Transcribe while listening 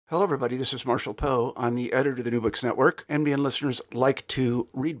Hello, everybody. This is Marshall Poe. I'm the editor of the New Books Network. NBN listeners like to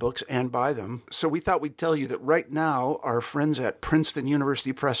read books and buy them. So we thought we'd tell you that right now, our friends at Princeton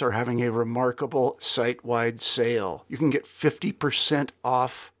University Press are having a remarkable site-wide sale. You can get 50%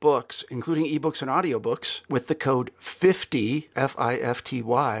 off books, including ebooks and audiobooks, with the code 50,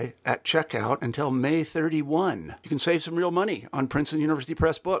 F-I-F-T-Y, at checkout until May 31. You can save some real money on Princeton University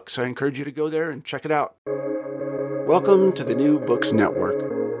Press books. I encourage you to go there and check it out. Welcome to the New Books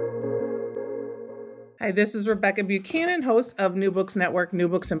Network. Hi, this is Rebecca Buchanan, host of New Books Network, New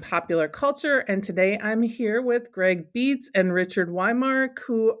Books and Popular Culture. And today I'm here with Greg Beets and Richard Whymark,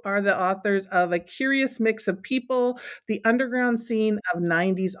 who are the authors of A Curious Mix of People, the Underground Scene of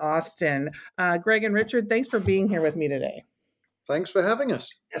 90s Austin. Greg and Richard, thanks for being here with me today. Thanks for having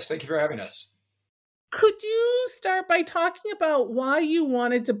us. Yes, thank you for having us. Could you start by talking about why you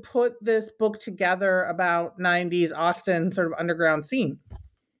wanted to put this book together about 90s Austin sort of underground scene?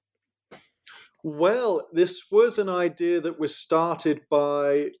 Well, this was an idea that was started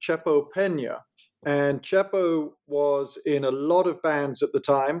by Chepo Pena. And Chepo was in a lot of bands at the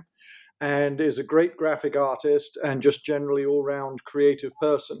time and is a great graphic artist and just generally all-round creative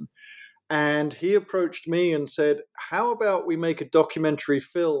person. And he approached me and said, how about we make a documentary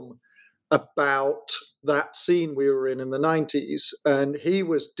film about that scene we were in the 90s? And he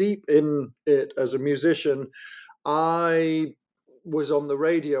was deep in it as a musician. I was on the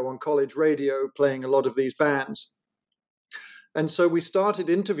radio, on college radio, playing a lot of these bands. And so we started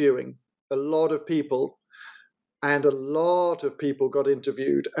interviewing a lot of people, and a lot of people got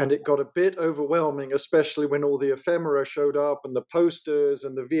interviewed, and it got a bit overwhelming, especially when all the ephemera showed up and the posters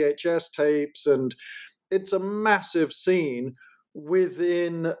and the VHS tapes. And it's a massive scene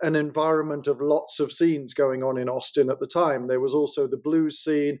within an environment of lots of scenes going on in Austin at the time. There was also the blues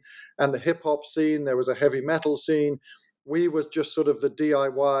scene and the hip hop scene. There was a heavy metal scene. We was just sort of the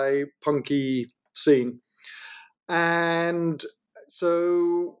DIY punky scene. And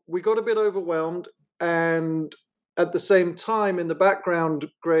so we got a bit overwhelmed. And at the same time, in the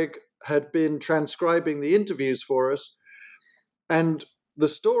background, Greg had been transcribing the interviews for us. And the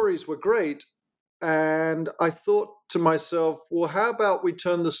stories were great. And I thought to myself, well, how about we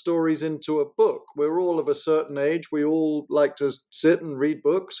turn the stories into a book? We're all of a certain age. We all like to sit and read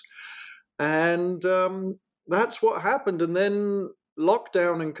books. And that's what happened. And then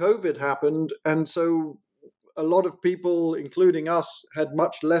lockdown and COVID happened. And so a lot of people, including us, had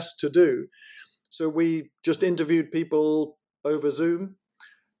much less to do. So we just interviewed people over Zoom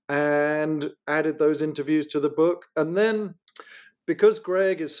and added those interviews to the book. And then because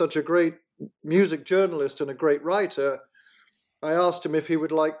Greg is such a great music journalist and a great writer, I asked him if he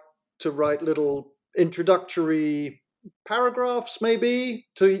would like to write little introductory paragraphs, maybe,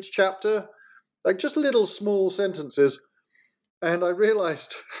 to each chapter. Like just little small sentences. And I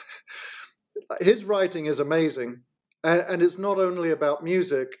realized his writing is amazing. And it's not only about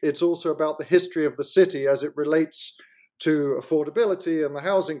music, it's also about the history of the city as it relates to affordability and the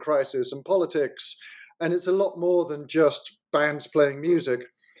housing crisis and politics. And it's a lot more than just bands playing music.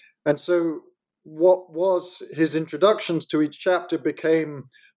 And so what was his introductions to each chapter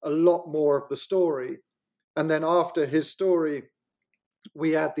became a lot more of the story. And then after his story,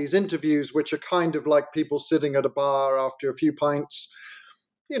 we add these interviews, which are kind of like people sitting at a bar after a few pints,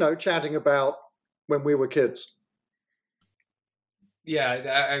 chatting about when we were kids.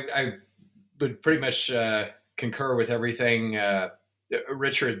 Yeah, I would pretty much concur with everything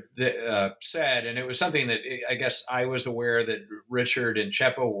Richard said. And it was something that I guess I was aware that Richard and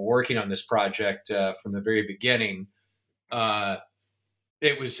Chepo were working on this project from the very beginning. I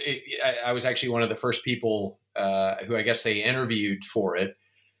was actually one of the first people who I guess they interviewed for it.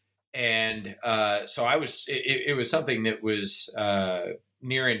 And so it was something that was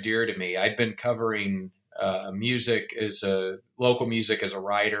near and dear to me. I'd been covering local music as a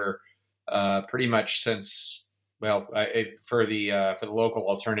writer pretty much since, for the local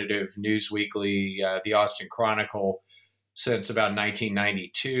alternative news weekly, the Austin Chronicle, since about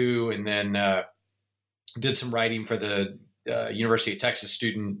 1992. And then did some writing for the University of Texas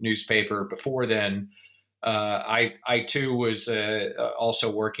student newspaper before then. I too was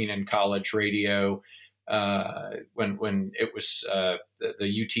also working in college radio when it was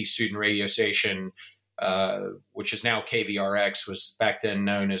the UT student radio station, which is now KVRX, was back then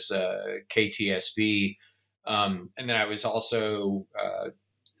known as KTSB. And then I was also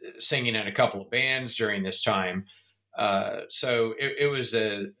singing in a couple of bands during this time. So it was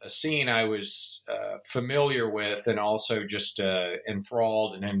a scene I was familiar with and also just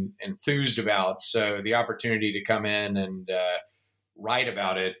enthralled and enthused about. So the opportunity to come in and write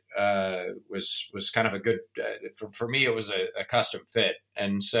about it was kind of a good for me. It was a custom fit,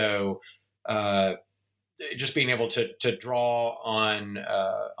 and so just being able to draw on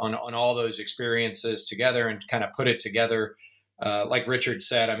all those experiences together and kind of put it together. Like Richard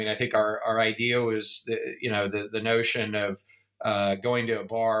said, I mean, I think our idea was the notion of going to a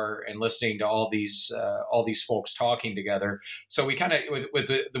bar and listening to all these folks talking together. So we kind of with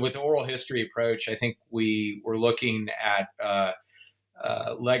the oral history approach, I think we were looking at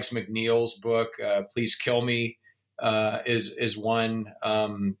Legs McNeil's book, Please Kill Me, is one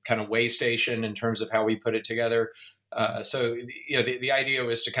kind of way station in terms of how we put it together. So the idea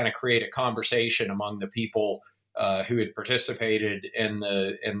was to kind of create a conversation among the people who had participated in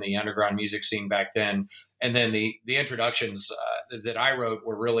the underground music scene back then. And then the introductions that I wrote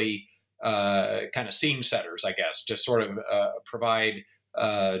were really kind of scene setters, I guess, to sort of provide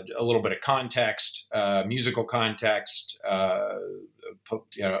a little bit of context, musical context,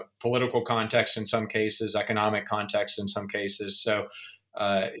 political context in some cases, economic context in some cases. So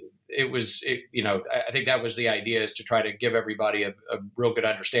I think that was the idea, is to try to give everybody a real good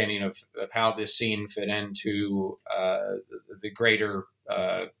understanding of how this scene fit into the greater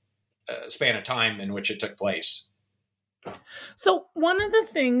span of time in which it took place. So one of the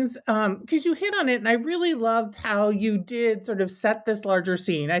things, because you hit on it, and I really loved how you did sort of set this larger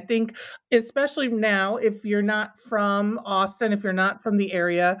scene. I think, especially now, if you're not from Austin, if you're not from the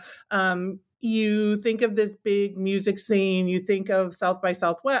area, you think of this big music scene, you think of South by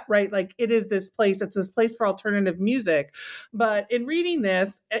Southwest, right? Like it's this place for alternative music. But in reading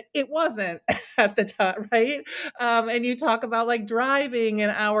this, it wasn't at the time, right? And you talk about like driving an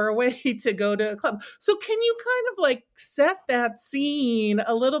hour away to go to a club. So can you kind of like set that scene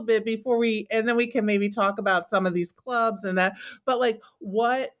a little bit and then we can maybe talk about some of these clubs and that, but like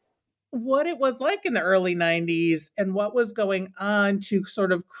what it was like in the early 90s and what was going on to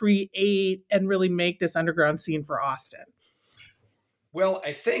sort of create and really make this underground scene for Austin. Well,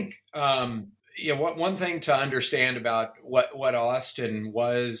 I think one thing to understand about what Austin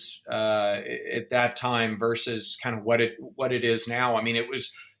was at that time versus kind of what it is now. I mean, it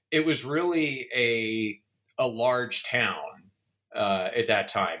was really a large town at that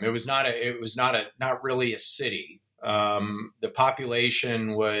time. It was not really a city. The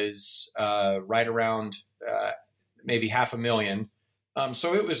population was right around maybe 500,000.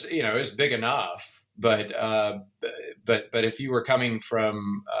 So it was big enough, but if you were coming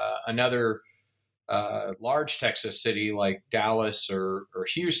from another large Texas city like Dallas or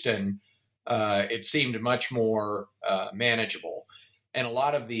Houston, it seemed much more manageable. And a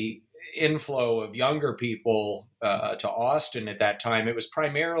lot of the inflow of younger people to Austin at that time, it was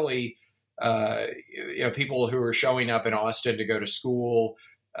primarily people who were showing up in Austin to go to school.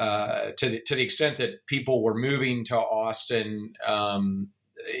 To the extent that people were moving to Austin,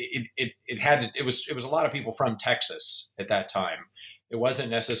 it was a lot of people from Texas at that time. It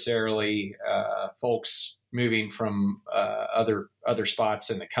wasn't necessarily folks moving from other spots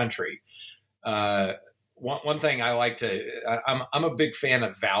in the country. One thing I like I'm a big fan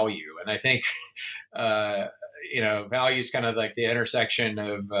of value, and I think value is kind of like the intersection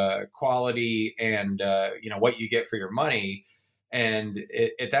of quality and what you get for your money. And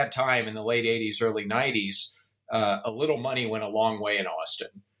at that time, in the late 80s, early 90s, a little money went a long way in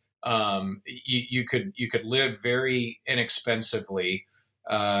Austin. You could live very inexpensively.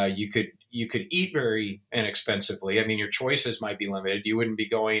 You could eat very inexpensively. I mean, your choices might be limited. You wouldn't be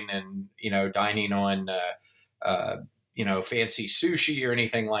going and dining on fancy sushi or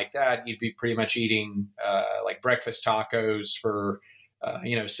anything like that. You'd be pretty much eating like breakfast tacos for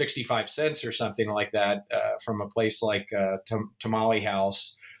 65 cents or something like that from a place like Tamale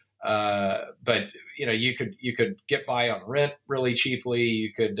House. But you could get by on rent really cheaply.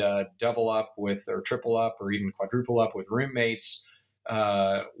 You could double up with, or triple up, or even quadruple up with roommates.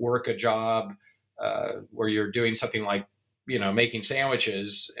 Work a job where you're doing something like making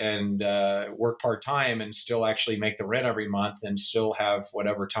sandwiches, and work part-time and still actually make the rent every month and still have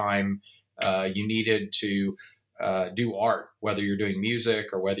whatever time you needed to do art, whether you're doing music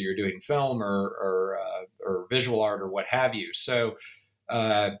or whether you're doing film or visual art or what have you. So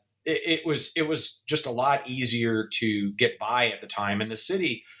it was just a lot easier to get by at the time. And the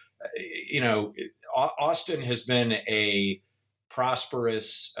city, Austin has been a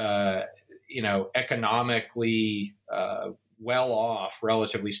prosperous, economically well off,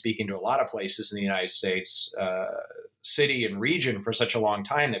 relatively speaking, to a lot of places in the United States, city and region for such a long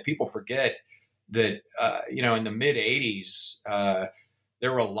time that people forget that, in the mid 80s,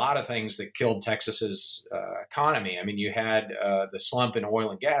 there were a lot of things that killed Texas's economy. I mean, you had the slump in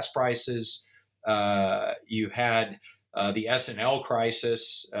oil and gas prices. You had the S&L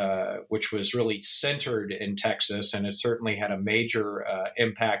crisis, which was really centered in Texas, and it certainly had a major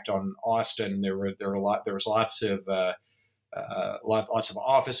impact on Austin. There was lots of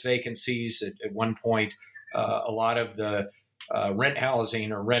office vacancies at one point. A lot of the rent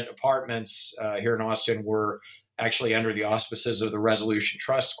housing or rent apartments here in Austin were actually under the auspices of the Resolution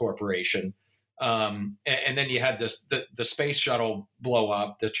Trust Corporation. And then you had the space shuttle blow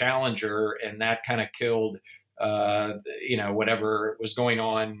up, the Challenger, and that kind of killed whatever was going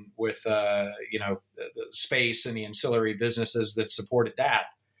on with the space and the ancillary businesses that supported that.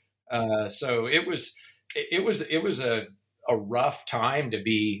 So it was a rough time to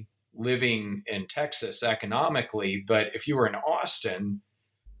be living in Texas economically. But if you were in Austin,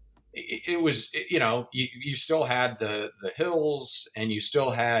 it was, you still had the hills, and you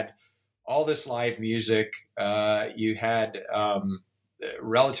still had all this live music. You had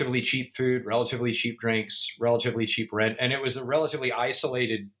relatively cheap food, relatively cheap drinks, relatively cheap rent, and it was a relatively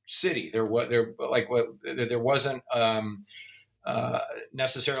isolated city. There wasn't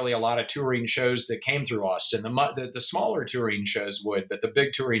necessarily a lot of touring shows that came through Austin. The smaller touring shows would, but the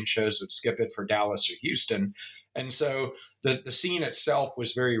big touring shows would skip it for Dallas or Houston. And so the scene itself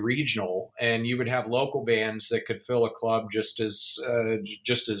was very regional, and you would have local bands that could fill a club just as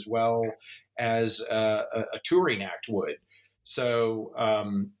well as a touring act would. So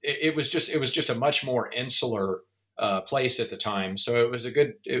it was just a much more insular place at the time. So it was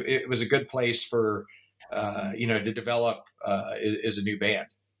a good place for to develop as a new band.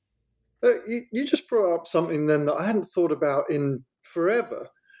 You just brought up something then that I hadn't thought about in forever.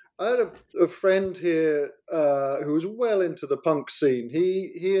 I had a friend here who was well into the punk scene.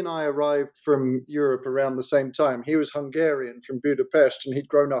 He and I arrived from Europe around the same time. He was Hungarian from Budapest, and he'd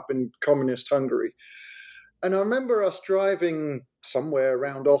grown up in communist Hungary. And I remember us driving somewhere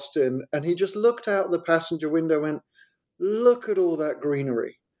around Austin, and he just looked out the passenger window and went, "Look at all that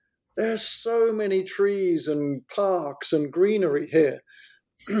greenery. There's so many trees and parks and greenery here."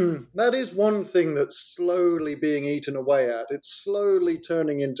 That is one thing that's slowly being eaten away at. It's slowly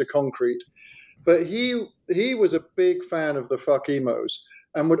turning into concrete. But he was a big fan of the fuck emos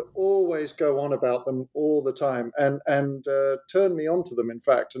and would always go on about them all the time and turn me onto them, in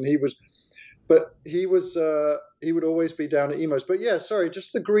fact. And he would always be down at emos. But yeah, sorry,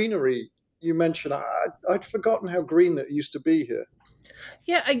 just the greenery you mentioned. I'd forgotten how green that used to be here.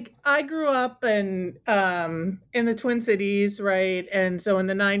 Yeah, I grew up in the Twin Cities, right? And so in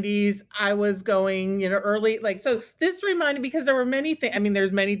the 90s, I was going, early, so this reminded, because there were many things, I mean,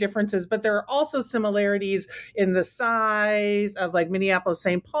 there's many differences, but there are also similarities in the size of Minneapolis,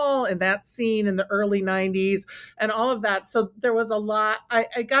 St. Paul, and that scene in the early 90s and all of that. So there was a lot,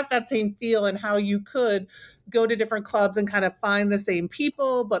 I got that same feel in how you could go to different clubs and kind of find the same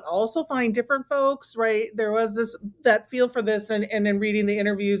people, but also find different folks, right? There was that feel for this, and in reading the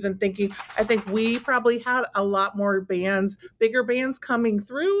interviews and thinking, I think we probably had a lot more bands, bigger bands coming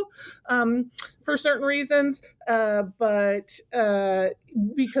through for certain reasons, but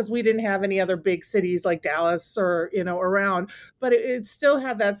because we didn't have any other big cities like Dallas or, around, but it still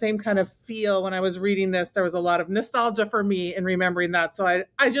had that same kind of feel. When I was reading this, there was a lot of nostalgia for me in remembering that. So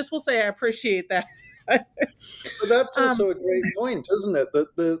I just will say I appreciate that. But that's also a great point, isn't it?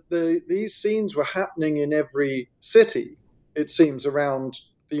 That these scenes were happening in every city, it seems, around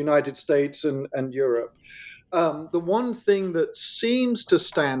the United States and Europe. The one thing that seems to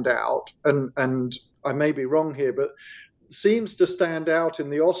stand out, and I may be wrong here, but seems to stand out in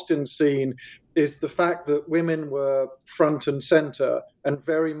the Austin scene is the fact that women were front and center and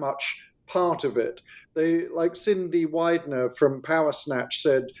very much part of it. They, like Cindy Widener from Power Snatch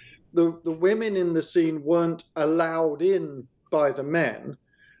said, the women in the scene weren't allowed in by the men.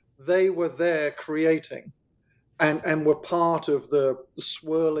 They were there creating and were part of the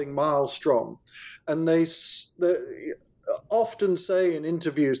swirling maelstrom. And they often say in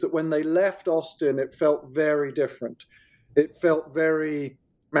interviews that when they left Austin, it felt very different. It felt very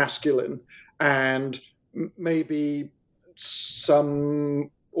masculine, and maybe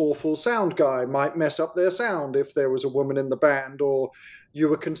some awful sound guy might mess up their sound if there was a woman in the band, or you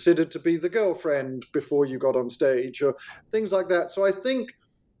were considered to be the girlfriend before you got on stage, or things like that. So I think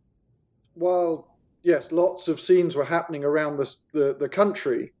while, yes, lots of scenes were happening around the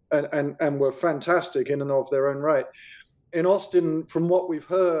country and were fantastic in and of their own right, in Austin, from what we've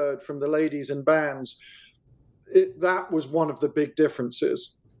heard from the ladies in bands, that was one of the big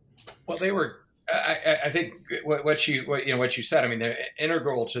differences. Well, they were, I think what you said, I mean, they're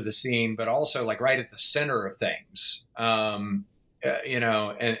integral to the scene, but also right at the center of things.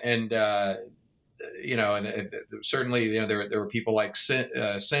 certainly, there were people like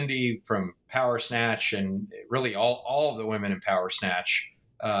Cindy from Power Snatch, and really all of the women in Power Snatch,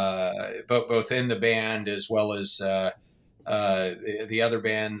 both in the band as well as the other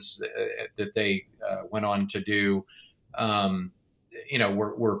bands that they went on to do, were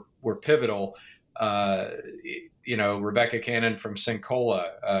pivotal. Rebecca Cannon from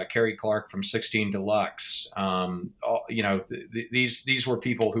Sincola, Carrie Clark from 16 Deluxe. These were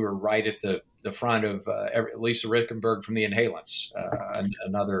people who were right at the front of Lisa Rickenberg from the Inhalants,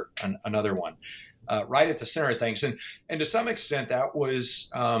 another one, right at the center of things. And to some extent that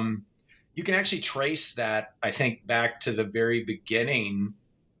was, you can actually trace that, I think, back to the very beginning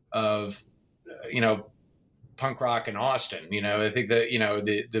of, punk rock in Austin. I think that,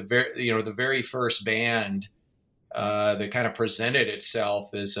 the very first band that kind of presented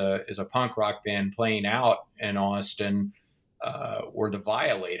itself as a punk rock band playing out in Austin were the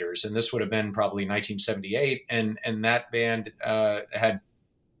Violators, and this would have been probably 1978. And that band had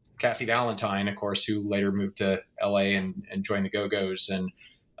Kathy Valentine, of course, who later moved to LA and joined the Go-Go's, and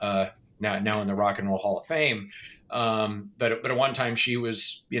now in the Rock and Roll Hall of Fame. But at one time she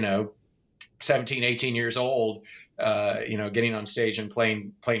was, 17, 18 years old, getting on stage and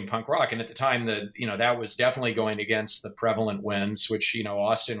playing punk rock. And at the time that was definitely going against the prevalent winds, which,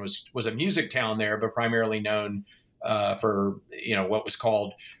 Austin was a music town there, but primarily known for, what was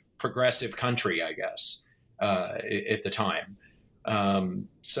called progressive country, I guess, at the time.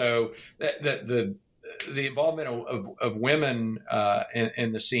 So the involvement of women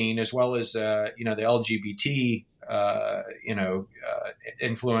in the scene, as well as, the LGBT,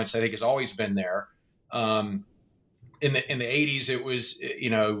 influence, I think, has always been there. In the 80s, it was,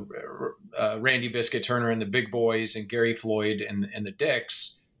 Randy Biscuit Turner and the Big Boys and Gary Floyd and the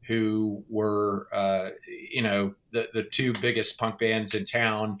Dicks, who were, the two biggest punk bands in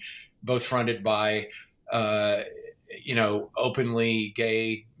town, both fronted by, openly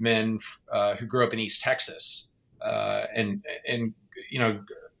gay men who grew up in East Texas. And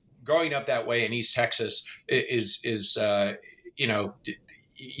growing up that way in East Texas is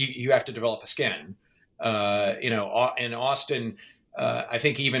you have to develop a skin. In Austin, I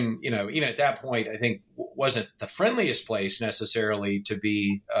think even at that point, I think wasn't the friendliest place necessarily to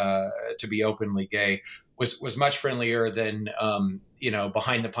be openly gay. Was much friendlier than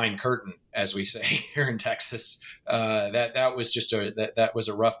behind the pine curtain, as we say here in Texas. That was just that was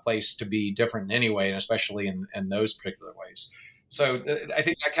a rough place to be different anyway, and especially in those particular ways. So I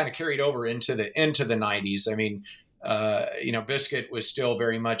think that kind of carried over into the 90s. I mean, Biscuit was still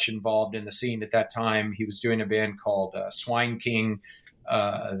very much involved in the scene at that time. He was doing a band called Swine King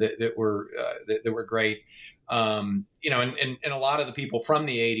that were great. And a lot of the people from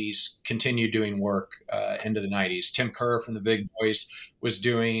the 80s continued doing work into the 90s. Tim Kerr from the Big Boys was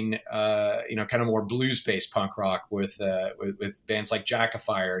doing kind of more blues-based punk rock with bands like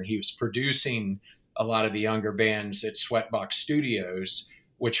Jackafire, and he was producing a lot of the younger bands at Sweatbox Studios,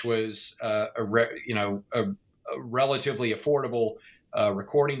 which was a relatively affordable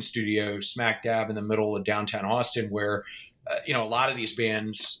recording studio smack dab in the middle of downtown Austin, where a lot of these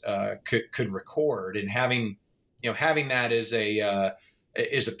bands could record. And having that as a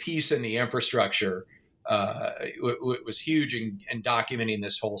piece in the infrastructure was huge in documenting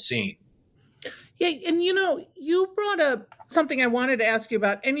this whole scene. Yeah, and you brought up something I wanted to ask you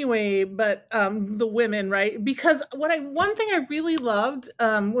about anyway, but the women, right? Because one thing I really loved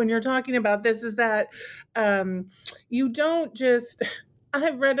when you're talking about this is that you don't just. I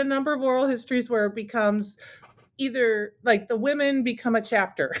have read a number of oral histories where it becomes either like the women become a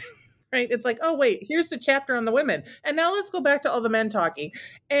chapter. Right? It's like, oh, wait, here's the chapter on the women. And now let's go back to all the men talking.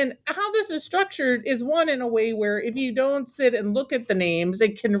 And how this is structured is one in a way where if you don't sit and look at the names,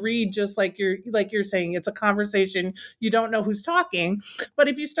 it can read just like you're saying, it's a conversation. You don't know who's talking. But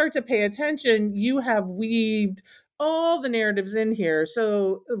if you start to pay attention, you have weaved all the narratives in here.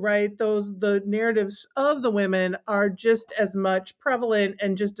 So, right, the narratives of the women are just as much prevalent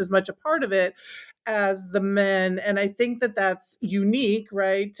and just as much a part of it as the men. And I think that that's unique,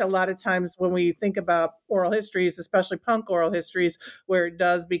 right? A lot of times when we think about oral histories, especially punk oral histories, where it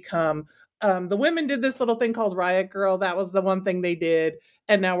does become the women did this little thing called Riot Girl. That was the one thing they did.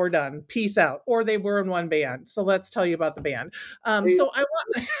 And now we're done. Peace out. Or they were in one band. So let's tell you about the band. So I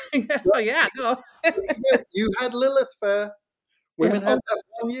want, oh yeah, go. You had Lilith Fair. Women had that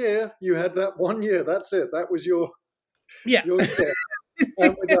 1 year. You had that 1 year. That's it. That was your year.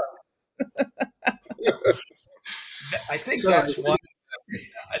 And we're done. I think that's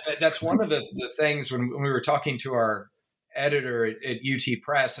one of the things when we were talking to our editor at UT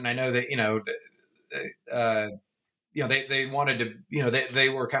Press, and I know that they wanted to, they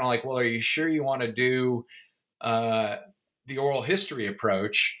were kind of like, well, are you sure you want to do the oral history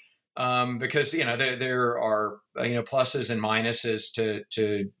approach? Because there are pluses and minuses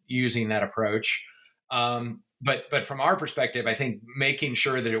to using that approach. But from our perspective, I think making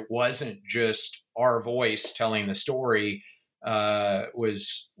sure that it wasn't just our voice telling the story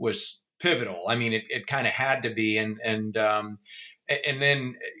was pivotal. I mean, it kind of had to be, and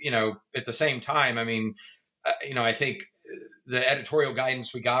then at the same time, I mean, I think the editorial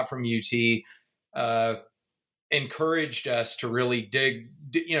guidance we got from UT encouraged us to really dig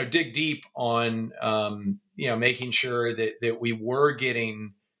deep on making sure that we were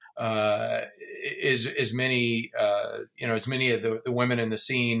getting as many as many of the women in the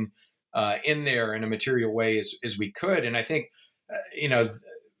scene in there in a material way as we could. And I think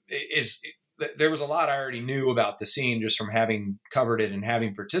there was a lot I already knew about the scene just from having covered it and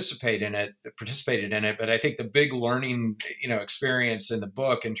having participated in it. But I think the big learning experience in the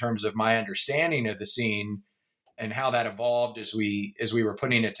book in terms of my understanding of the scene and how that evolved as we were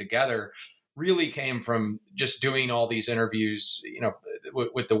putting it together really came from just doing all these interviews,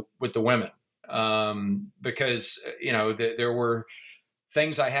 with the women, because there were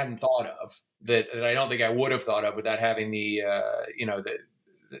things I hadn't thought of that I don't think I would have thought of without having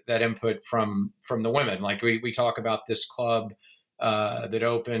that input from the women. Like we talk about this club that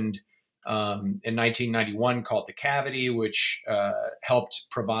opened in 1991 called The Cavity, which helped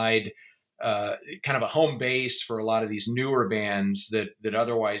provide kind of a home base for a lot of these newer bands that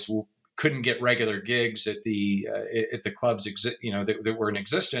otherwise couldn't get regular gigs at the clubs that were in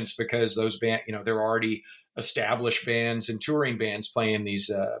existence, because those there were already established bands and touring bands playing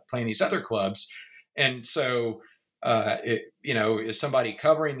these other clubs. And so as somebody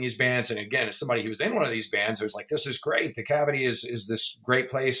covering these bands, and again, as somebody who was in one of these bands, I was like, this is great. The Cavity is this great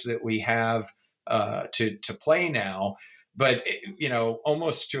place that we have to play now. But,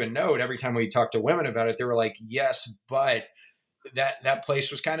 almost to a note, every time we talked to women about it, they were like, yes, but that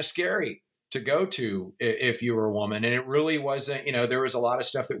place was kind of scary to go to if you were a woman. And it really wasn't, there was a lot of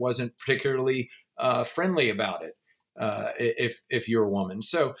stuff that wasn't particularly friendly about it if you're a woman.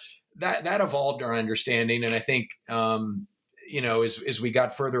 So that evolved our understanding. And I think, as we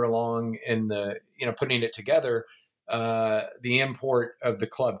got further along in the, putting it together, the import of the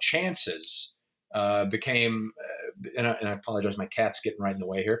club Chances became, and I apologize, my cat's getting right in the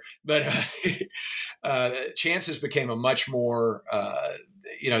way here, but Chances became a much more,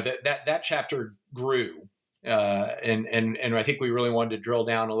 that chapter grew, and I think we really wanted to drill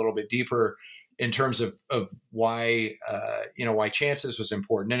down a little bit deeper in terms of why, why Chances was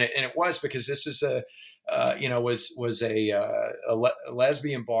important, and it was because this is was a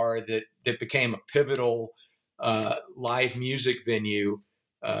lesbian bar that became a pivotal live music venue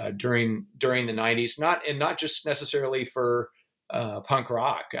during the 90s, not just necessarily for punk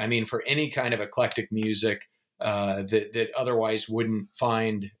rock. I mean, for any kind of eclectic music that otherwise wouldn't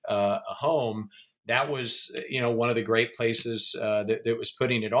find a home. That was, one of the great places that was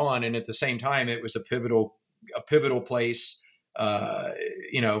putting it on, and at the same time, it was a pivotal place,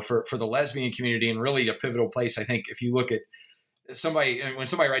 for the lesbian community, and really a pivotal place. I think if you look at when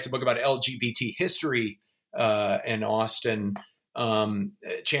somebody writes a book about LGBT history in Austin,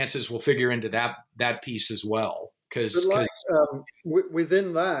 Chances will figure into that piece as well. Because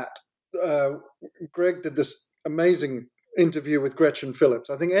within that, Greg did this amazing interview with Gretchen Phillips.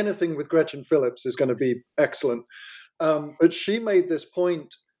 I think anything with Gretchen Phillips is going to be excellent. But she made this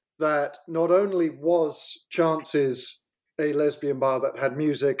point that not only was Chances a lesbian bar that had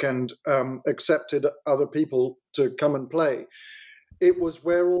music and accepted other people to come and play, it was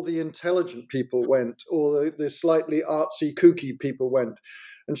where all the intelligent people went, or the slightly artsy, kooky people went.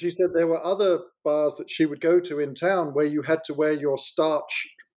 And she said there were other bars that she would go to in town where you had to wear your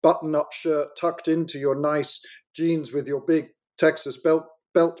starch button-up shirt tucked into your nice jeans with your big Texas belt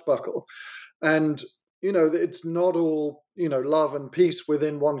buckle. And, it's not all, love and peace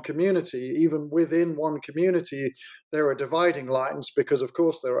within one community. Even within one community, there are dividing lines, because of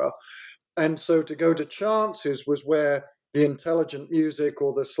course there are. And so to go to Chances was where the intelligent music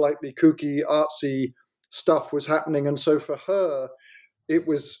or the slightly kooky, artsy stuff was happening. And so for her, it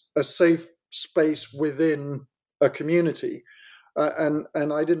was a safe space within a community. And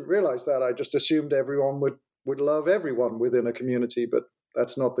I didn't realize that. I just assumed everyone would love everyone within a community, but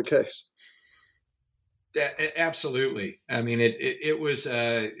that's not the case. Absolutely. I mean, it was,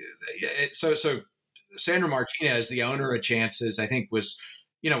 so Sandra Martinez, the owner of Chances, I think was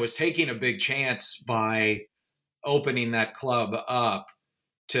taking a big chance by opening that club up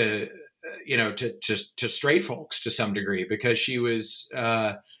to straight folks to some degree, because she was,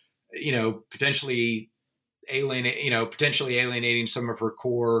 potentially potentially alienating some of her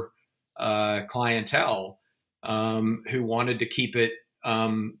core clientele, who wanted to keep it,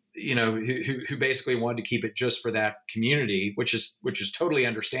 who basically wanted to keep it just for that community, which is totally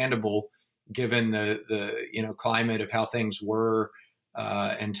understandable given the climate of how things were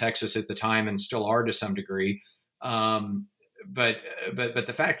in Texas at the time and still are to some degree. But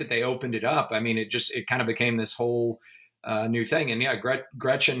the fact that they opened it up, I mean, it kind of became this whole new thing. And yeah,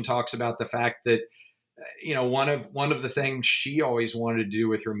 Gretchen talks about the fact that, one of the things she always wanted to do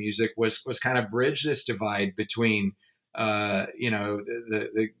with her music was kind of bridge this divide between,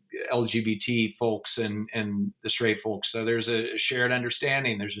 the LGBT folks and the straight folks. So there's a shared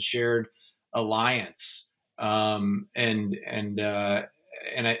understanding, there's a shared alliance, and I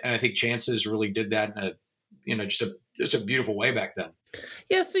think Chances really did that in just a beautiful way back then.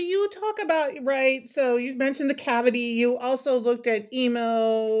 Yeah, so you talk about, right, so you mentioned the cavity, you also looked at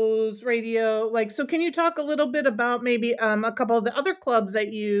emos, radio, so can you talk a little bit about maybe a couple of the other clubs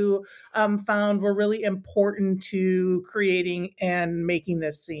that you found were really important to creating and making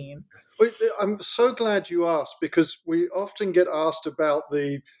this scene? I'm so glad you asked, because we often get asked about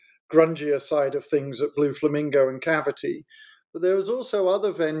the grungier side of things at Blue Flamingo and Cavity, but there was also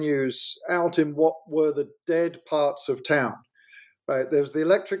other venues out in what were the dead parts of town. Right, there was the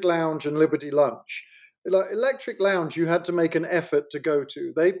Electric Lounge and Liberty Lunch. Electric Lounge, you had to make an effort to go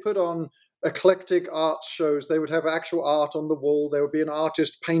to. They put on eclectic arts shows. They would have actual art on the wall. There would be an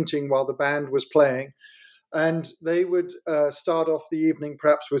artist painting while the band was playing. And they would start off the evening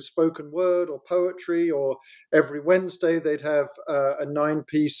perhaps with spoken word or poetry, or every Wednesday they'd have a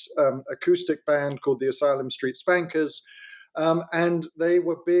 9-piece acoustic band called the Asylum Street Spankers. And they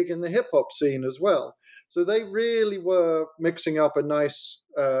were big in the hip-hop scene as well. So they really were mixing up a nice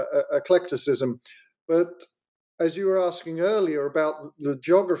eclecticism. But as you were asking earlier about the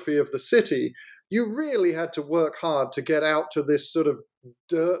geography of the city, you really had to work hard to get out to this sort of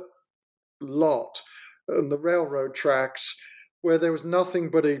dirt lot on the railroad tracks, where there was nothing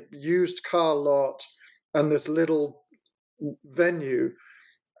but a used car lot and this little venue.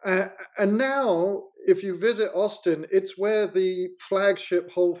 And now, if you visit Austin, it's where the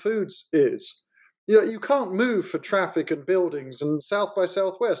flagship Whole Foods is. You can't move for traffic and buildings, and South by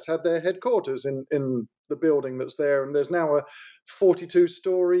Southwest had their headquarters in the building that's there, and there's now a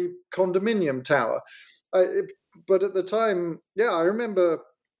 42-story condominium tower. But at the time, I remember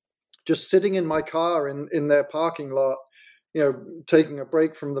just sitting in my car in their parking lot, taking a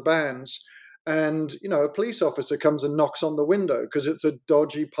break from the bands, and a police officer comes and knocks on the window because it's a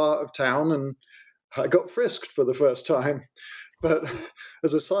dodgy part of town, and I got frisked for the first time. But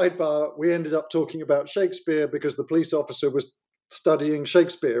as a sidebar, we ended up talking about Shakespeare because the police officer was studying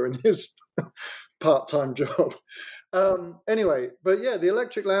Shakespeare in his part-time job. Anyway, but yeah, the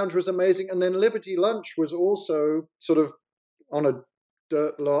Electric Lounge was amazing. And then Liberty Lunch was also sort of on a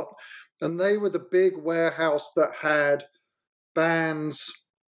dirt lot. And they were the big warehouse that had bands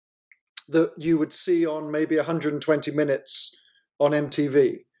that you would see on maybe 120 Minutes on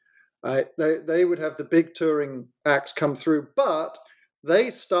MTV. They would have the big touring acts come through, but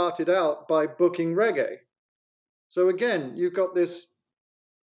they started out by booking reggae. So again, you've got this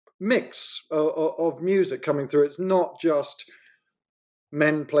mix of music coming through. It's not just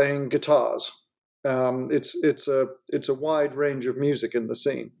men playing guitars. It's a wide range of music in the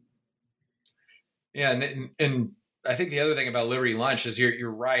scene. Yeah, and I think the other thing about Liberty Lunch is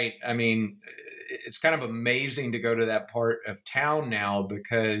you're right. I mean, it's kind of amazing to go to that part of town now,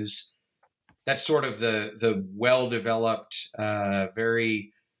 because that's sort of the well-developed,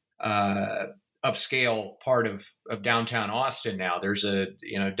 very upscale part of downtown Austin now. There's a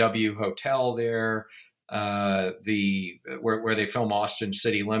W Hotel there, where they film Austin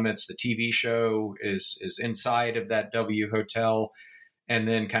City Limits. The TV show is inside of that W Hotel, and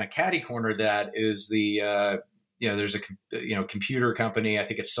then kind of catty corner that is the there's a computer company. I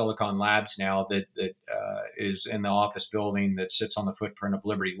think it's Silicon Labs now that is in the office building that sits on the footprint of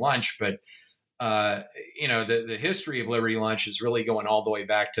Liberty Lunch, but the history of Liberty Lunch is really going all the way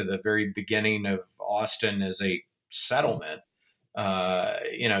back to the very beginning of Austin as a settlement.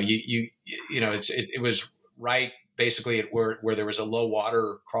 It was right basically at where there was a low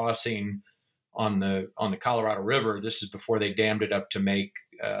water crossing on the Colorado River. This is before they dammed it up to make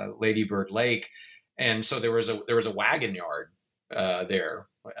Lady Bird Lake, and so there was a wagon yard there,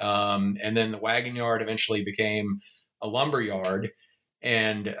 and then the wagon yard eventually became a lumber yard.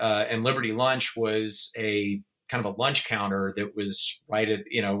 And Liberty Lunch was a kind of a lunch counter that was right at,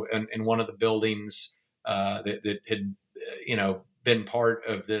 in one of the buildings that had, been part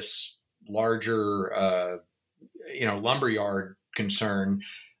of this larger, lumberyard concern.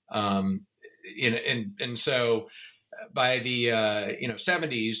 and so by the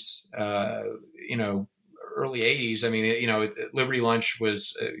 70s, early 80s, I mean, Liberty Lunch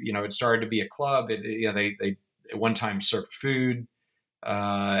was it started to be a club. They at one time served food,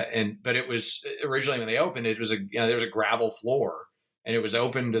 but it was originally, when they opened, it was there was a gravel floor, and it was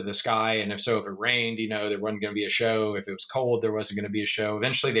open to the sky. And if it rained, there wasn't going to be a show. If it was cold, there wasn't going to be a show.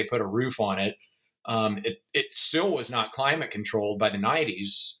 Eventually, they put a roof on it. It still was not climate controlled by the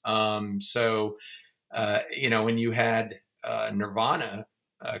 90s. When you had Nirvana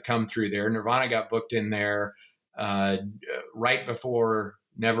come through there, Nirvana got booked in there right before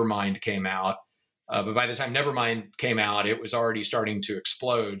Nevermind came out. But by the time Nevermind came out, it was already starting to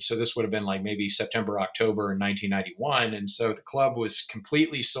explode. So this would have been like maybe September, October in 1991. And so the club was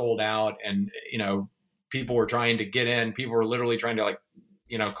completely sold out, and, people were trying to get in. People were literally trying to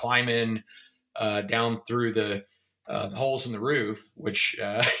climb in down through the holes in the roof, which,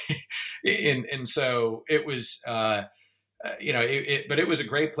 and so it was, but it was a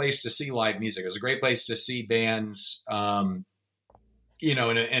great place to see live music. It was a great place to see bands, and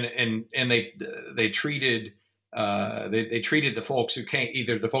they treated they treated the folks who came,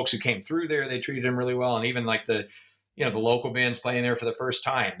 either the folks who came through there, they treated them really well, and even like the local bands playing there for the first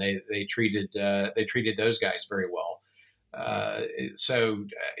time, they treated those guys very well. I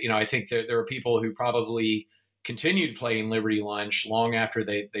think there are people who probably continued playing Liberty Lunch long after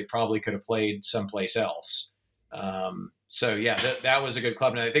they probably could have played someplace else. That was a good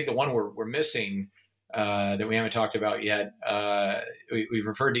club, and I think the one we're missing, that we haven't talked about yet. We've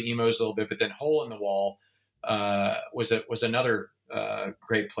referred to emos a little bit, but then Hole in the Wall was another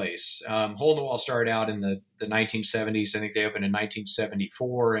great place. Hole in the Wall started out in the 1970s. I think they opened in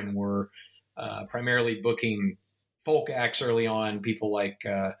 1974 and were primarily booking folk acts early on. People like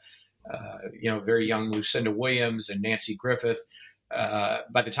very young Lucinda Williams and Nancy Griffith.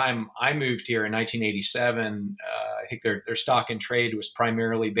 By the time I moved here in 1987, I think their stock and trade was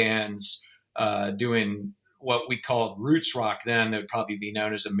primarily bands doing what we called roots rock then. That would probably be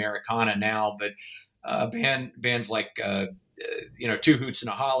known as Americana now, but bands like Two Hoots and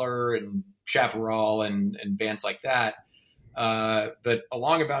a Holler and Chaparral and bands like that. But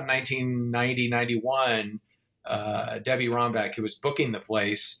along about 1990, 91, Debbie Rombeck, who was booking the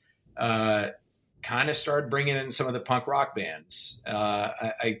place, kind of started bringing in some of the punk rock bands.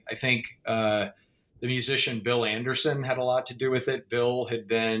 I think the musician Bill Anderson had a lot to do with it. Bill had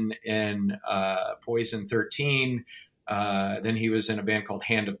been in Poison 13. Then he was in a band called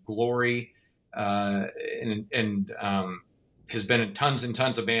Hand of Glory, and has been in tons and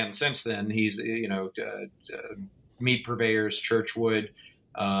tons of bands since then. He's, Meat Purveyors, Churchwood.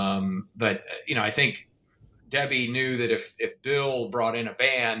 But I think Debbie knew that if Bill brought in a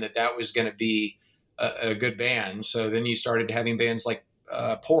band, that was going to be a good band. So then you started having bands like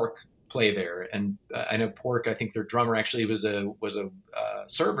Pork play there, and I know Pork, I think their drummer actually was a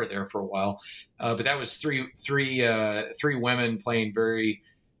server there for a while. But that was three women playing very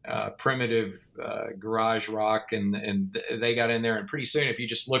primitive garage rock, and they got in there. And pretty soon, if you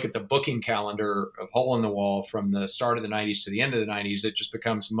just look at the booking calendar of Hole in the Wall from the start of the 90s to the end of the 90s, it just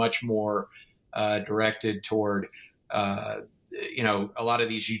becomes much more directed toward a lot of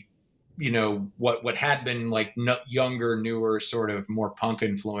these what had been like younger, newer, sort of more punk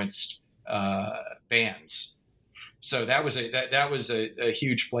influenced bands. So that was a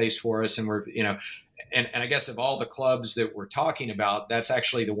huge place for us, and we're and I guess of all the clubs that we're talking about, that's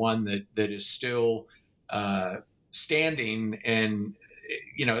actually the one that is still standing, and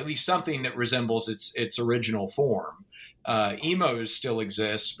at least something that resembles its original form. Emos still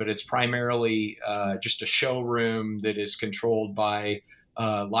exists, but it's primarily just a showroom that is controlled by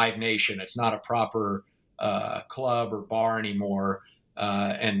Live Nation. It's not a proper club or bar anymore.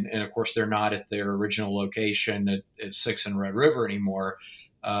 And of course, they're not at their original location at 6 and Red River anymore.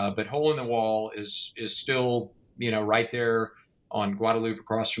 But Hole in the Wall is still, right there on Guadalupe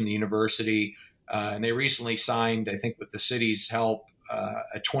across from the university. And they recently signed, I think with the city's help,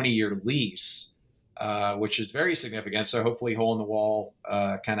 a 20-year lease, which is very significant. So hopefully Hole in the Wall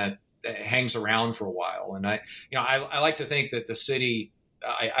kind of hangs around for a while. And I like to think that the city,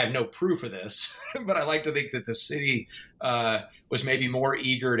 I have no proof of this, but I like to think that the city was maybe more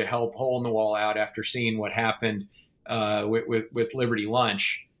eager to help Hole in the Wall out after seeing what happened with Liberty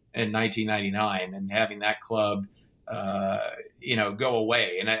Lunch in 1999 and having that club, go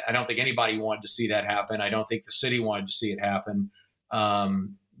away. And I don't think anybody wanted to see that happen. I don't think the city wanted to see it happen.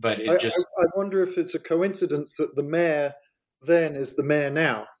 But I wonder if it's a coincidence that the mayor then is the mayor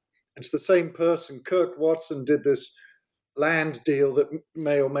now. It's the same person. Kirk Watson did this land deal that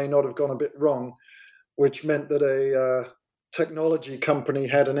may or may not have gone a bit wrong, which meant that technology company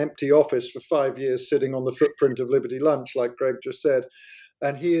had an empty office for 5 years sitting on the footprint of Liberty Lunch, like Greg just said.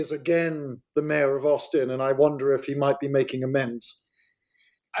 And he is again the mayor of Austin, and I wonder if he might be making amends.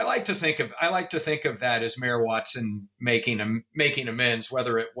 I like to think of that as Mayor Watson making amends,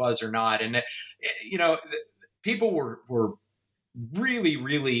 whether it was or not. And people were really,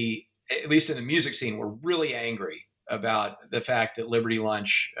 really, at least in the music scene, were really angry about the fact that Liberty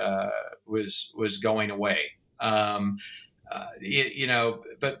Lunch was going away. But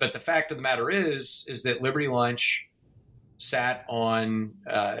the fact of the matter is that Liberty Lunch sat on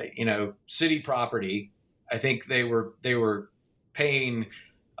city property. I think they were paying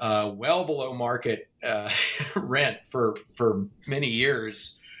well below market rent for many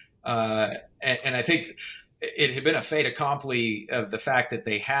years, and I think it had been a fait accompli of the fact that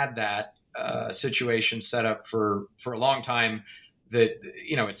they had that situation set up for a long time. That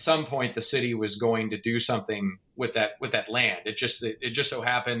at some point the city was going to do something with that land. It just so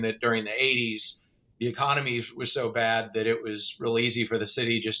happened that during the 80s. The economy was so bad that it was real easy for the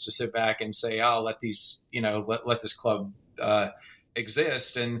city just to sit back and say, "Oh, let this club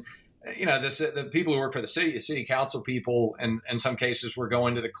exist." And the people who work for the city council people, and in some cases, were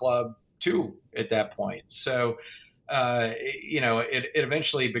going to the club too at that point. So, it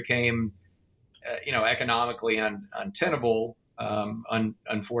eventually became, economically untenable,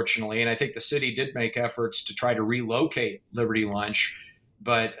 unfortunately. And I think the city did make efforts to try to relocate Liberty Lunch.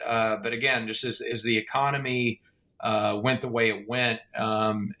 But again, just as the economy went the way it went,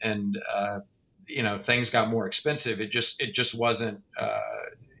 and things got more expensive, it just wasn't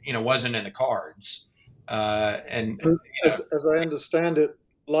wasn't in the cards. As I understand it,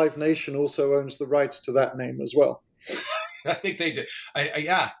 Live Nation also owns the rights to that name as well. I think they do.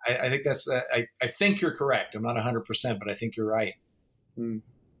 I think that's. I think you're correct. I'm not 100%, but I think you're right.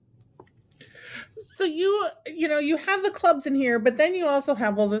 So you have the clubs in here, but then you also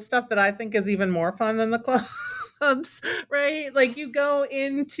have all this stuff that I think is even more fun than the clubs, right? Like you go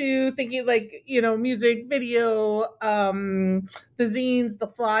into thinking like, music, video, the zines, the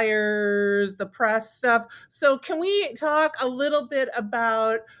flyers, the press stuff. So can we talk a little bit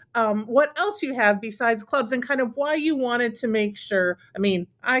about what else you have besides clubs and kind of why you wanted to make sure, I mean,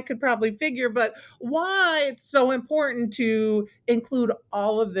 I could probably figure, but why it's so important to include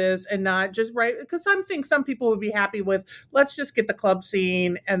all of this and not just, right? Because some people would be happy with, let's just get the club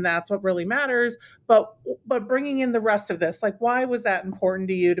scene and that's what really matters. But bringing in the rest of this, like, why was that important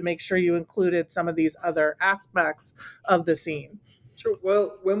to you to make sure you included some of these other aspects of the scene? Sure.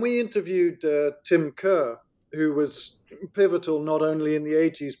 Well, when we interviewed Tim Kerr, who was pivotal not only in the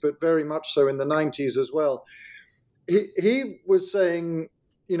 80s, but very much so in the 90s as well, he was saying,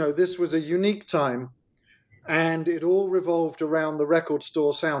 this was a unique time, and it all revolved around the record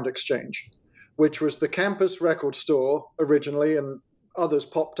store Sound Exchange, which was the campus record store originally, and others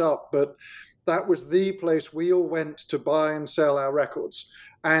popped up, but that was the place we all went to buy and sell our records.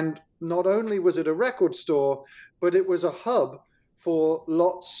 And not only was it a record store, but it was a hub for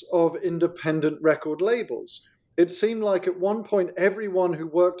lots of independent record labels. It seemed like at one point, everyone who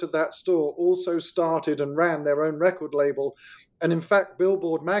worked at that store also started and ran their own record label. And in fact,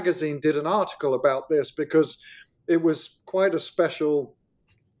 Billboard magazine did an article about this because it was quite a special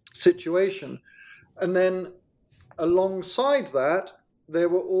situation. And then alongside that, there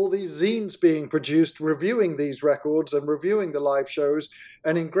were all these zines being produced reviewing these records and reviewing the live shows.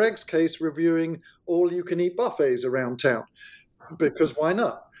 And in Greg's case, reviewing all-you-can-eat buffets around town. Because why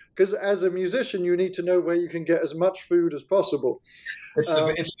not? Because as a musician, you need to know where you can get as much food as possible. It's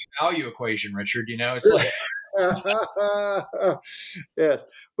the value equation, Richard. It's like yes.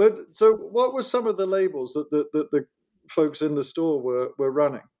 But so, what were some of the labels that the folks in the store were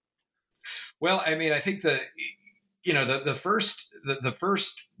running? Well, I mean, I think the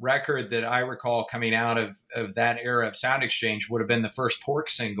first record that I recall coming out of that era of Sound Exchange would have been the first Pork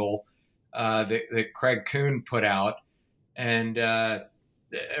single that Craig Kuhn put out. And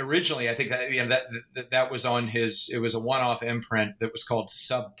originally, I think that was on it was a one-off imprint that was called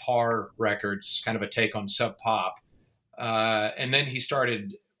Sub Par Records, kind of a take on Sub Pop. And then he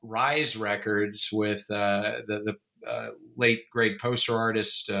started Rise Records with the late great poster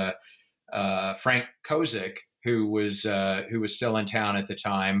artist Frank Kozik, who was still in town at the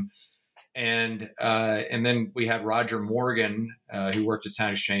time. And then we had Roger Morgan, who worked at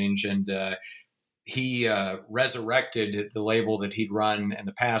Sound Exchange, and he resurrected the label that he'd run in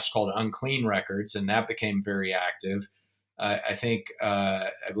the past called Unclean Records, and that became very active. I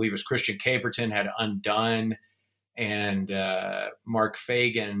believe it was Christian Caperton had Undone, and Mark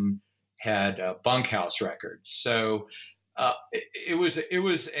Fagan had Bunkhouse Records. So it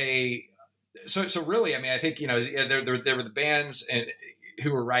was a So really, I mean, I think, there were the bands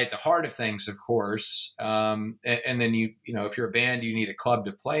who were right at the heart of things, of course. And then if you're a band, you need a club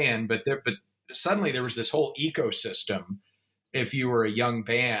to play in. But suddenly there was this whole ecosystem. If you were a young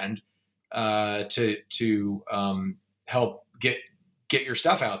band, to help get your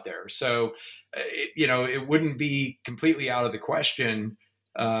stuff out there. So, it wouldn't be completely out of the question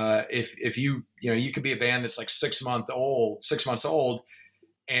if you could be a band that's like 6 months old,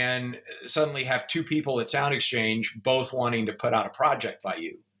 and suddenly have two people at Sound Exchange both wanting to put out a project by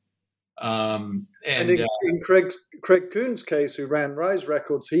you. And in Craig Kuhn's case, who ran Rise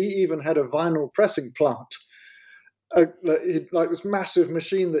Records, he even had a vinyl pressing plant, like this massive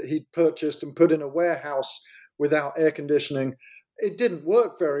machine that he'd purchased and put in a warehouse without air conditioning. It didn't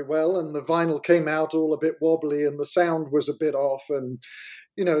work very well, and the vinyl came out all a bit wobbly, and the sound was a bit off, and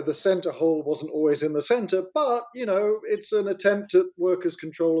the center hole wasn't always in the center, but, it's an attempt at workers'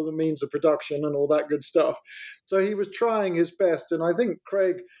 control of the means of production and all that good stuff. So he was trying his best, and I think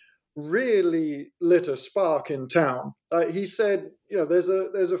Craig really lit a spark in town. He said, there's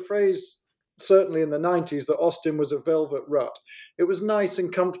a phrase, certainly in the 90s, that Austin was a velvet rut. It was nice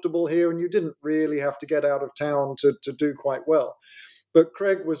and comfortable here, and you didn't really have to get out of town to do quite well. But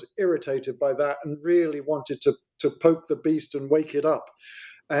Craig was irritated by that and really wanted to poke the beast and wake it up.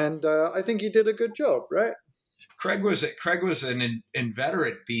 And I think he did a good job, right? Craig was an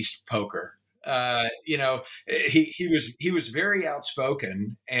inveterate beast poker. He was very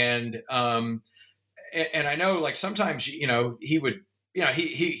outspoken, and I know, like, sometimes he would,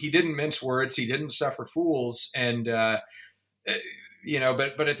 he didn't mince words, he didn't suffer fools, and but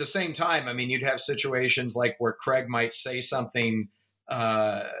at the same time, I mean, you'd have situations like where Craig might say something.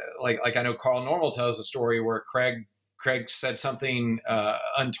 Like I know Carl Normal tells a story where Craig said something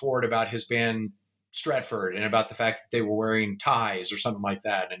untoward about his band Stratford and about the fact that they were wearing ties or something like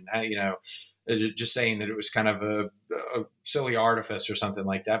that, and just saying that it was kind of a silly artifice or something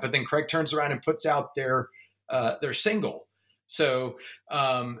like that. But then Craig turns around and puts out their single. So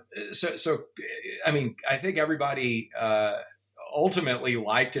I mean, I think everybody ultimately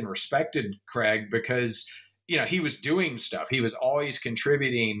liked and respected Craig because he was doing stuff. He was always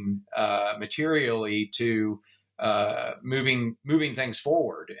contributing materially to moving things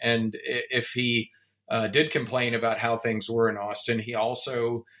forward. And if he did complain about how things were in Austin, he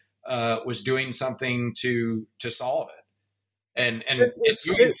also was doing something to solve it. And in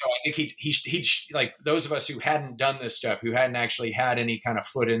doing so, I think he like those of us who hadn't done this stuff, who hadn't actually had any kind of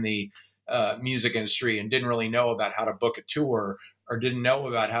foot in the music industry and didn't really know about how to book a tour or didn't know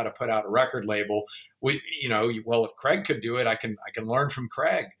about how to put out a record label, if Craig could do it, I can learn from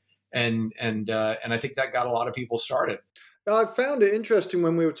Craig. And I think that got a lot of people started. I found it interesting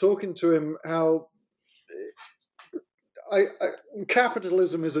when we were talking to him how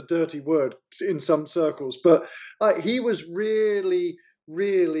capitalism is a dirty word in some circles, but he was really,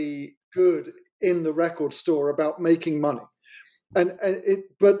 really good in the record store about making money,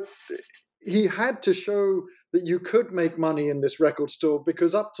 but he had to show that you could make money in this record store,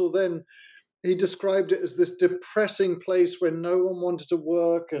 because up till then he described it as this depressing place where no one wanted to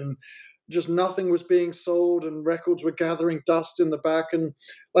work and just nothing was being sold and records were gathering dust in the back. And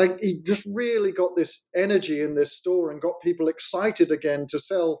he just really got this energy in this store and got people excited again to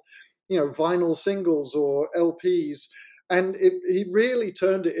sell, vinyl singles or LPs. And he really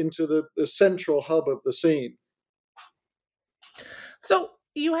turned it into the central hub of the scene. So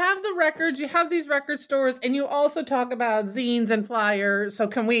you have the records, you have these record stores, and you also talk about zines and flyers. So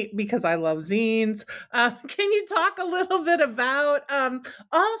because I love zines, can you talk a little bit about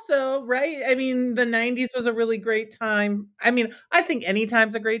also, right? I mean, the 90s was a really great time. I mean, I think any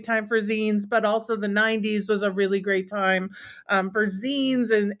time's a great time for zines, but also the 90s was a really great time for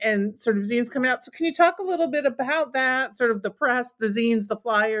zines and sort of zines coming out. So can you talk a little bit about that, sort of the press, the zines, the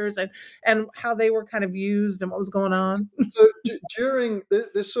flyers, and how they were kind of used and what was going on? So during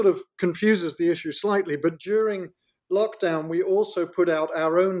this sort of confuses the issue slightly, but during lockdown, we also put out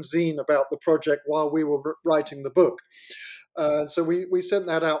our own zine about the project while we were writing the book. So we sent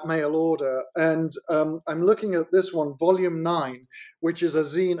that out mail order, and I'm looking at this one, Volume 9, which is a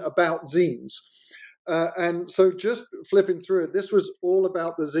zine about zines. And so just flipping through it, this was all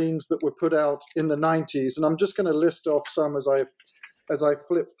about the zines that were put out in the 90s, and I'm just going to list off some as I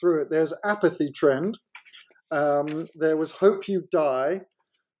flip through it. There's Apathy Trend. There was Hope You Die,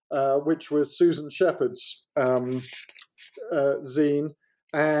 which was Susan Shepherd's zine.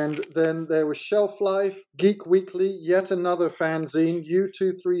 And then there was Shelf Life, Geek Weekly, yet another fanzine,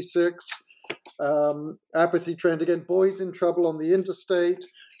 U236, Apathy Trend again, Boys in Trouble on the Interstate,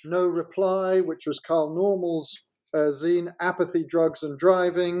 No Reply, which was Carl Normal's zine, Apathy, Drugs and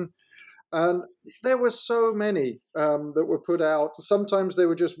Driving, And there were so many that were put out. Sometimes they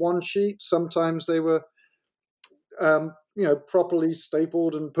were just one sheet. Sometimes they were, properly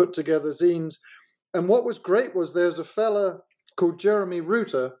stapled and put together zines. And what was great was there's a fella called Jeremy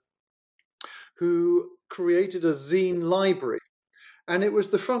Reuter who created a zine library. And it was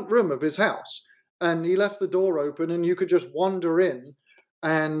the front room of his house. And he left the door open and you could just wander in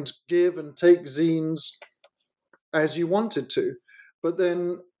and give and take zines as you wanted to. But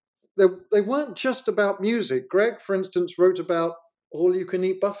then they weren't just about music. Greg, for instance, wrote about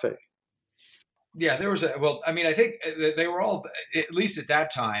all-you-can-eat buffet. Yeah, there was I think they were all, at least at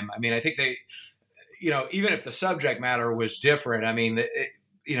that time, I think they, even if the subject matter was different,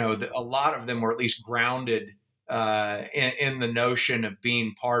 a lot of them were at least grounded in the notion of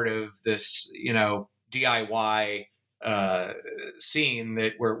being part of this, DIY scene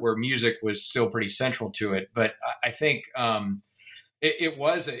that where music was still pretty central to it. But I think it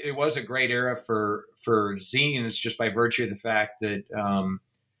was a great era for zines, just by virtue of the fact that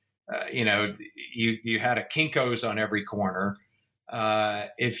you had a Kinko's on every corner.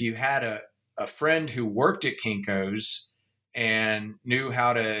 If you had a friend who worked at Kinko's and knew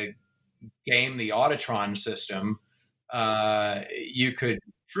how to game the Autotron system, you could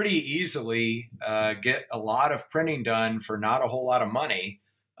pretty easily get a lot of printing done for not a whole lot of money.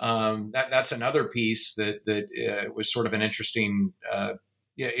 That's another piece that was sort of an interesting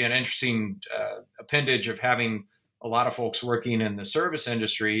appendage of having a lot of folks working in the service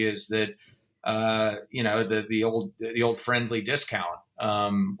industry, is that the old friendly discount,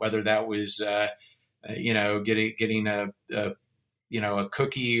 whether that was getting a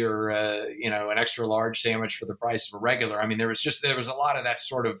cookie or an extra large sandwich for the price of a regular. There was a lot of that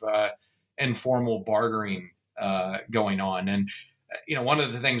sort of informal bartering going on. And one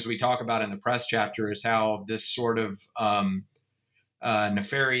of the things we talk about in the press chapter is how this sort of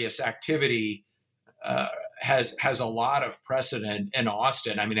nefarious activity has a lot of precedent in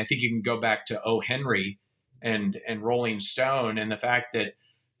Austin. I think you can go back to O. Henry and Rolling Stone, and the fact that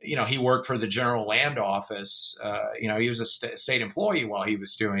he worked for the General Land Office. He was a state employee while he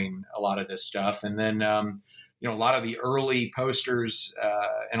was doing a lot of this stuff. And then, a lot of the early posters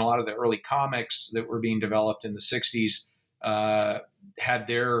and a lot of the early comics that were being developed in the 60s had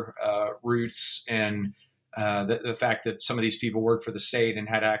their roots in the fact that some of these people worked for the state and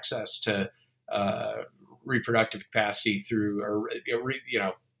had access to reproductive capacity through, or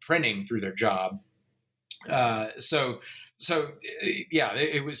printing through their job. So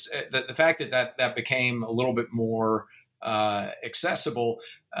it was the fact that became a little bit more accessible,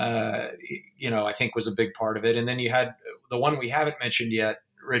 I think was a big part of it. And then you had the one we haven't mentioned yet,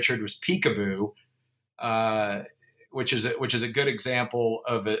 Richard, was Peekaboo, which is a good example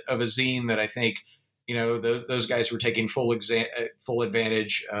of a zine that I think, those guys were taking full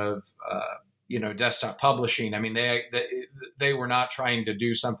advantage of, desktop publishing. They were not trying to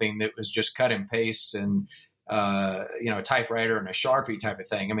do something that was just cut and paste and, a typewriter and a Sharpie type of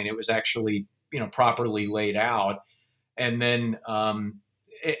thing. It was actually, properly laid out. And then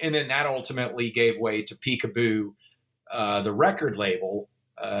that ultimately gave way to Peekaboo, the record label,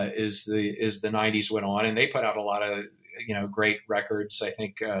 as the 90s went on, and they put out a lot of, great records. I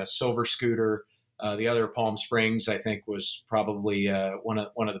think Silver Scooter, the other Palm Springs, I think was probably one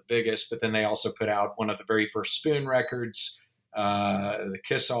of the biggest. But then they also put out one of the very first Spoon records, the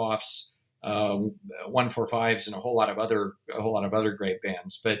Kiss Offs, 145s, and a whole lot of other great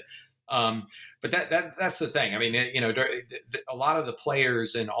bands. But that's the thing. A lot of the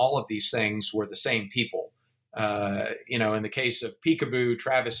players in all of these things were the same people. In the case of Peekaboo,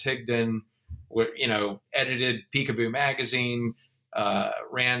 Travis Higdon, edited Peekaboo magazine,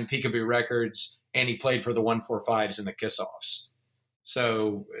 ran Peekaboo Records, and he played for the 145s and the Kiss Offs.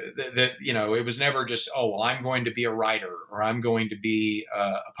 So it was never just, I'm going to be a writer or I'm going to be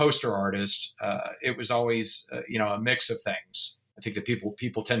a poster artist. It was always, a mix of things, I think, that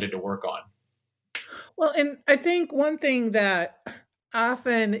people tended to work on. Well, and I think one thing that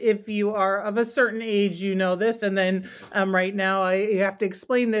often, if you are of a certain age, this, and then right now you have to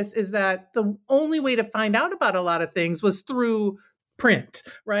explain this, is that the only way to find out about a lot of things was through print,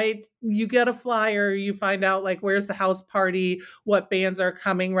 right? You get a flyer, you find out where's the house party, what bands are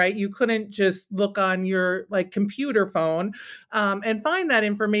coming, right? You couldn't just look on your computer phone and find that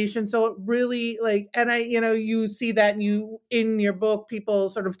information. So it really you see that in your book, people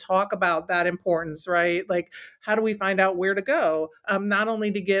sort of talk about that importance, right? How do we find out where to go? Not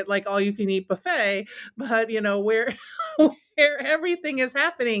only to get all you can eat buffet, but where where everything is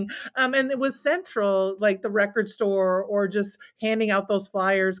happening. And it was central, like the record store or just handing out those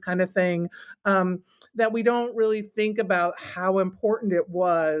flyers kind of thing, that we don't really think about how important it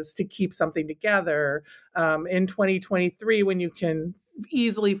was to keep something together in 2023 when you can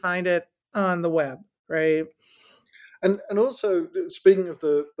easily find it on the web, right? And also, speaking of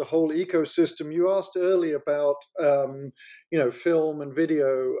the whole ecosystem, you asked earlier about film and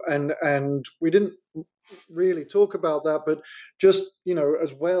video, and we didn't really talk about that, but just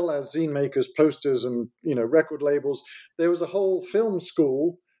as well as zine makers, posters, and record labels, there was a whole film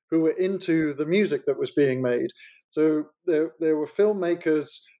school who were into the music that was being made. So there were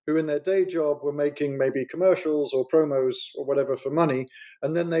filmmakers who in their day job were making maybe commercials or promos or whatever for money,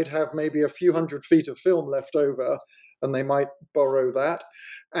 and then they'd have maybe a few hundred feet of film left over, and they might borrow that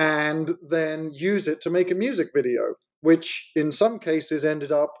and then use it to make a music video, which in some cases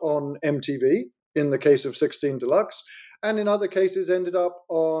ended up on MTV, in the case of 16 Deluxe, and in other cases ended up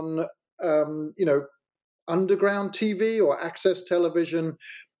on, underground TV or access television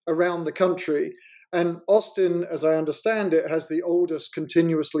around the country. And Austin, as I understand it, has the oldest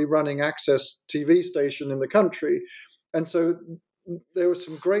continuously running access TV station in the country. And so there were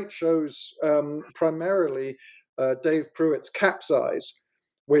some great shows, primarily Dave Pruitt's Capsize,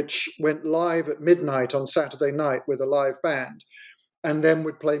 which went live at midnight on Saturday night with a live band, and then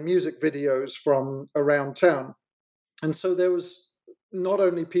would play music videos from around town. And so there was not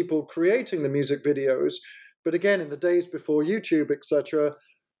only people creating the music videos, but again, in the days before YouTube, etc.,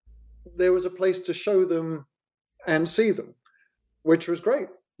 there was a place to show them and see them, which was great.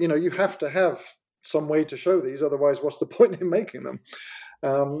 You have to have some way to show these, otherwise what's the point in making them?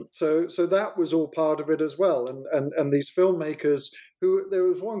 So that was all part of it as well. And these filmmakers, who there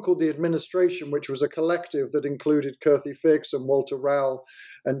was one called The Administration, which was a collective that included Kirthy Fix and Walter Rowell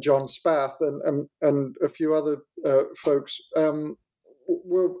and John Spath and a few other folks,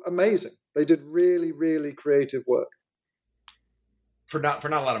 were amazing. They did really, really creative work for not a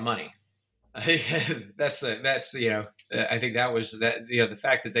lot of money. I think that was the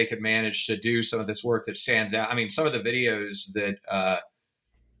fact that they could manage to do some of this work that stands out. I mean, some of the videos that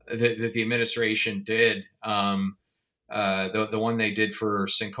the administration did, the one they did for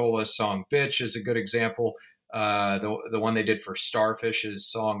Sincola's song "Bitch" is a good example. The one they did for Starfish's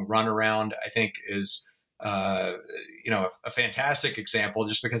song "Runaround," I think, is a fantastic example,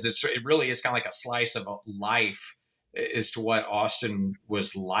 just because it really is kind of like a slice of life as to what Austin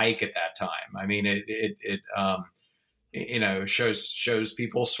was like at that time. I mean, it shows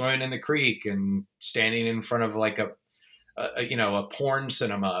people swimming in the creek and standing in front of like a porn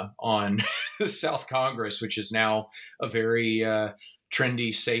cinema on South Congress, which is now a very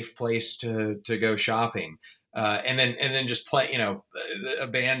trendy, safe place to go shopping. And then just play, a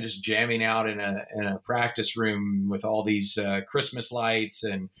band just jamming out in a practice room with all these Christmas lights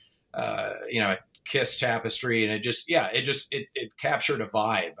and a Kiss tapestry, and it captured a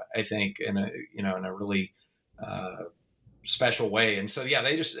vibe, I think, in a really special way. And so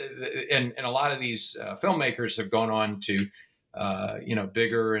they just and a lot of these filmmakers have gone on to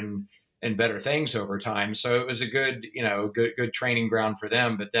bigger and better things over time. So it was a good training ground for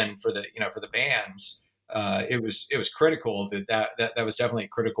them. But then for the bands, it was critical that was definitely a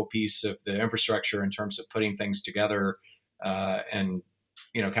critical piece of the infrastructure in terms of putting things together and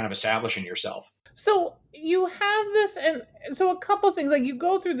kind of establishing yourself. So you have this, and so a couple of things, like you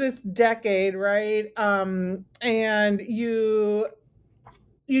go through this decade, right? And you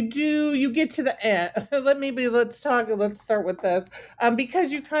get to the end. Let's start with this,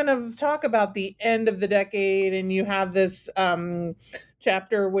 because you kind of talk about the end of the decade, and you have this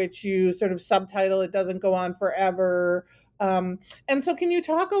chapter which you sort of subtitle "It Doesn't Go On Forever." And so, can you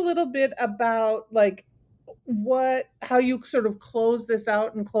talk a little bit about like how you sort of close this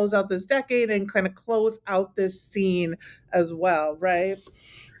out and close out this decade and kind of close out this scene as well, right?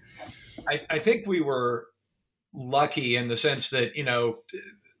 I think we were lucky in the sense that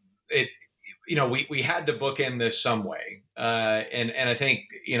we had to bookend this some way, and I think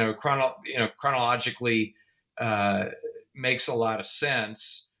chronologically makes a lot of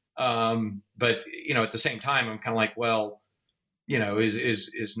sense, but at the same time I'm kind of like, well,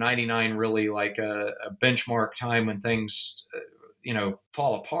 is 99 really like a benchmark time when things,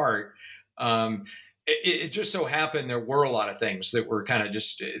 fall apart? It just so happened there were a lot of things that were kind of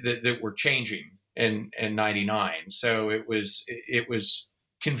just that were changing in 99. So it was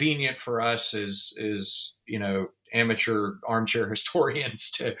convenient for us as amateur armchair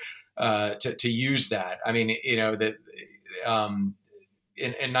historians to use that. I mean, that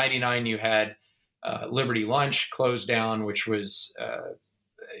in 99 you had Liberty Lunch closed down, which was, a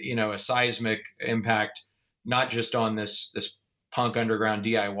seismic impact not just on this punk underground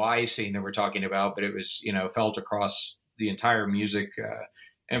DIY scene that we're talking about, but it was, felt across the entire music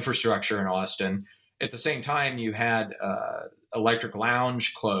infrastructure in Austin. At the same time, you had Electric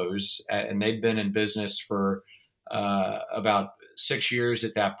Lounge close, and they'd been in business for about 6 years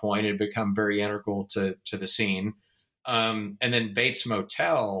at that point. It had become very integral to the scene. And then Beets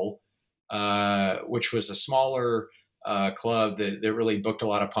Motel, which was a smaller club that really booked a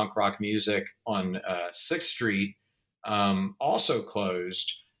lot of punk rock music on 6th Street, also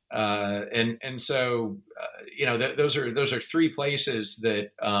closed. And so those are three places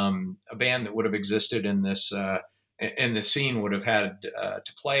that a band that would have existed in this in the scene would have had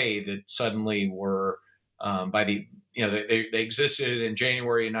to play, that suddenly were by the they existed in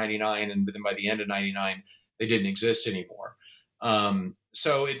January of '99, and then by the end of '99 they didn't exist anymore.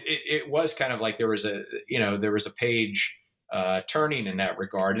 So it was kind of like there was a page turning in that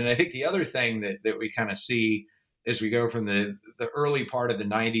regard. And I think the other thing that we kind of see as we go from the early part of the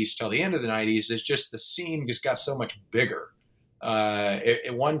 90s till the end of the 90s is just the scene just got so much bigger.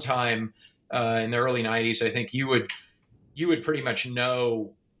 At one time in the early 90s, I think you would pretty much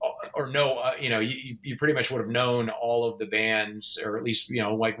know, you pretty much would have known all of the bands, or at least,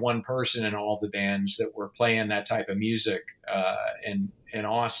 like one person in all of the bands that were playing that type of music in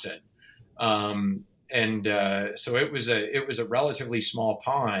Austin. So it was a relatively small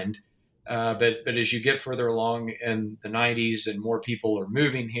pond. But as you get further along in the 90s and more people are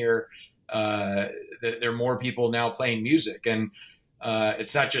moving here, there are more people now playing music. And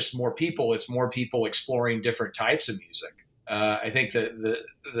it's not just more people, it's more people exploring different types of music. I think that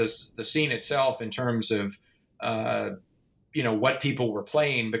the scene itself, in terms of what people were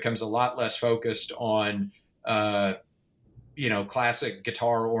playing, becomes a lot less focused on classic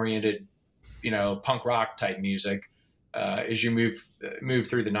guitar oriented punk rock type music as you move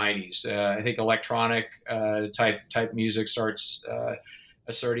through the 90s. I think electronic type music starts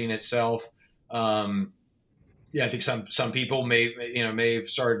asserting itself. I think some people may have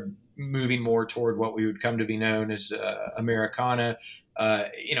started moving more toward what we would come to be known as Americana.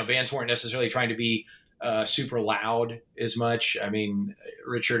 Bands weren't necessarily trying to be super loud as much. I mean,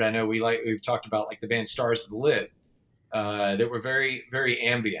 Richard, I know we've talked about like the band Stars of the Lid that were very, very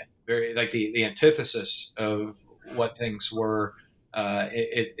ambient, very like the antithesis of what things were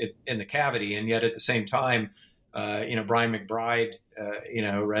in the Cavity. And yet at the same time, Brian McBride,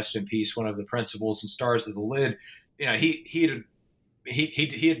 rest in peace, one of the principals and Stars of the Lid, he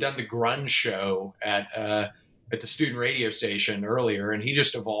had done the grunge show at the student radio station earlier, and he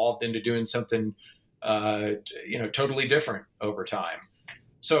just evolved into doing something totally different over time.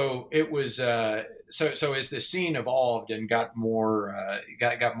 So it was so as the scene evolved and got more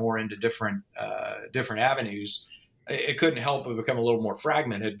into different avenues, it couldn't help but become a little more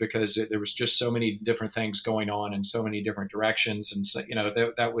fragmented, because there was just so many different things going on in so many different directions. And so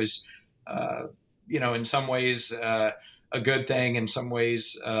that was in some ways a good thing, in some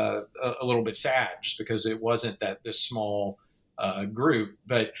ways a little bit sad, just because it wasn't this small group.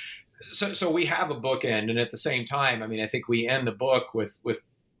 But so we have a bookend, and at the same time, I mean, I think we end the book with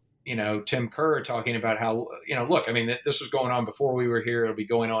Tim Kerr talking about how look, I mean, this was going on before we were here. It'll be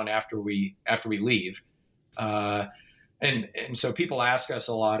going on after we leave. And so people ask us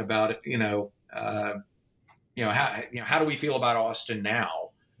a lot about it. How do we feel about Austin now?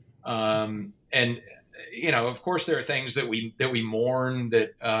 And of course, there are things that we mourn,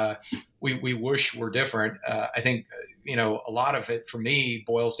 that we wish were different. I think a lot of it for me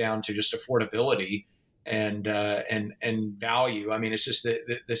boils down to just affordability and value. I mean, it's just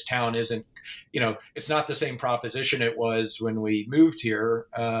that this town isn't, it's not the same proposition it was when we moved here.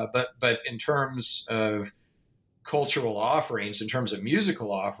 But in terms of cultural offerings, in terms of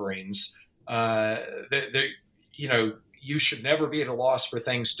musical offerings, you should never be at a loss for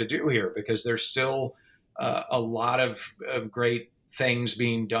things to do here, because there's still a lot of great things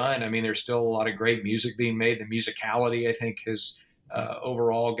being done. I mean, there's still a lot of great music being made. The musicality, I think, has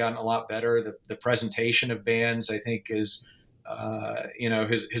overall gotten a lot better. The presentation of bands, I think, has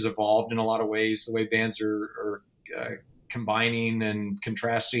evolved in a lot of ways. The way bands are combining and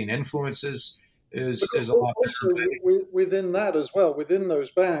contrasting influences is a lot better. Within that as well, within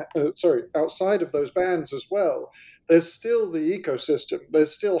those outside of those bands as well, there's still the ecosystem.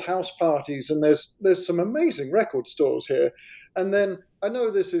 There's still house parties, and there's some amazing record stores here. And then I know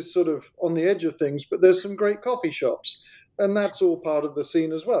this is sort of on the edge of things, but there's some great coffee shops, and that's all part of the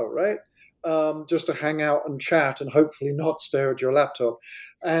scene as well, right? Just to hang out and chat and hopefully not stare at your laptop.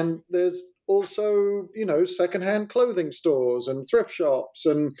 And there's also, secondhand clothing stores and thrift shops,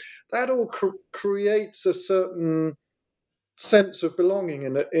 and that all creates a certain sense of belonging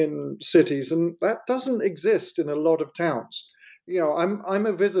in cities, and that doesn't exist in a lot of towns. I'm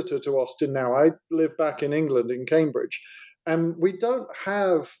a visitor to Austin now. I live back in England, in Cambridge, and we don't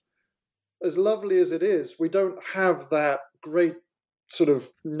have, as lovely as it is, we don't have that great sort of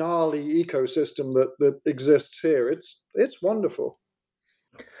gnarly ecosystem that exists here. It's wonderful.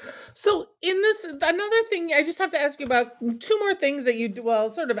 So in this, another thing I just have to ask you about, two more things that you do. Well,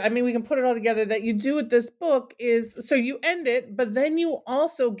 sort of, I mean, we can put it all together that you do with this book is, so you end it, but then you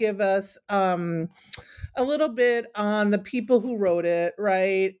also give us a little bit on the people who wrote it,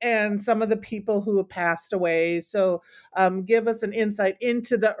 right? And some of the people who have passed away. So give us an insight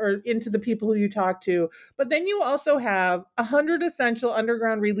into the people who you talked to. But then you also have 100 essential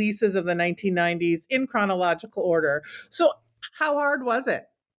underground releases of the 1990s in chronological order. So how hard was it?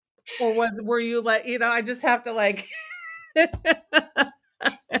 Or were you like, I just have to like it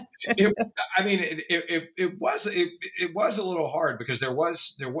was a little hard because there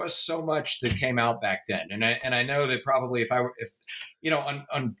was so much that came out back then, and I know that probably if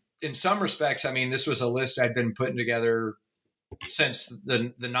in some respects, I mean, this was a list I'd been putting together since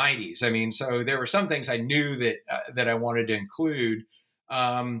the 90s. I mean, so there were some things I knew that I wanted to include,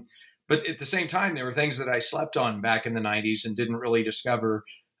 but at the same time, there were things that I slept on back in the 90s and didn't really discover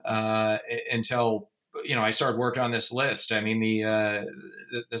until I started working on this list. I mean,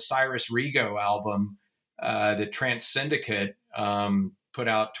 the Cyrus Rigo album that Trance Syndicate put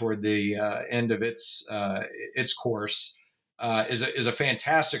out toward the end of its course is a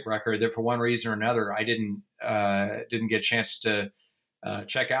fantastic record that, for one reason or another, I didn't get a chance to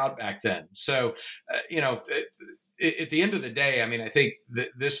check out back then. So, at the end of the day, I mean, I think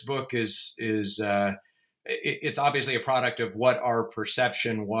this book is it's obviously a product of what our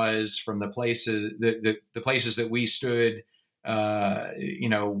perception was from the places the places that we stood,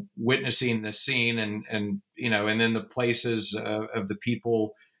 witnessing the scene, and then the places of the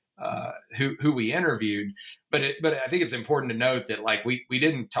people who we interviewed. But I think it's important to note that, like, we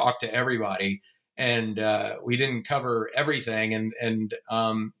didn't talk to everybody, and we didn't cover everything, and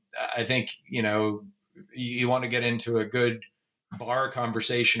I think you want to get into a good bar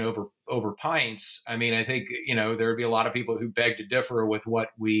conversation over pints. I mean, I think there would be a lot of people who beg to differ with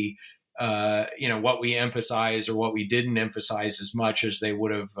what we what we emphasize or what we didn't emphasize as much as they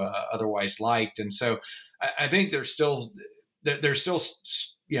would have otherwise liked. And so I think there's still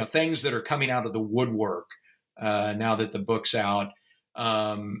things that are coming out of the woodwork now that the book's out,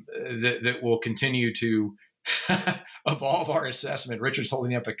 that will continue to evolve our assessment. Richard's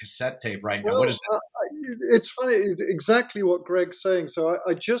holding up a cassette tape right now. What is that? It's funny. It's exactly what Greg's saying. So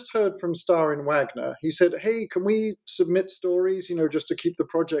I just heard from Starin Wagner. He said, "Hey, can we submit stories, just to keep the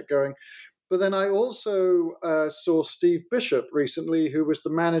project going?" But then I also saw Steve Bishop recently, who was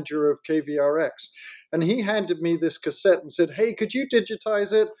the manager of KVRX, and he handed me this cassette and said, "Hey, could you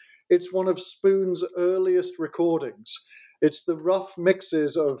digitize it? It's one of Spoon's earliest recordings. It's the rough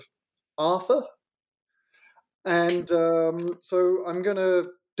mixes of Arthur." And so I'm going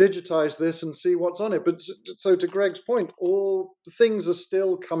to digitize this and see what's on it. But so, to Greg's point, all the things are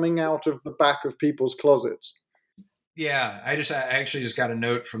still coming out of the back of people's closets. Yeah, I actually just got a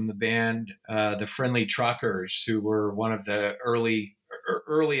note from the band, the Friendly Truckers, who were one of the early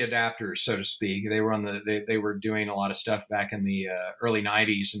adapters, so to speak. They were they were doing a lot of stuff back in the early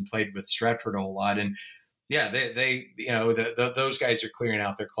 '90s and played with Stretford a whole lot. And yeah, they those guys are clearing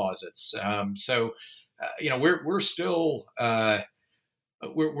out their closets. So. We're still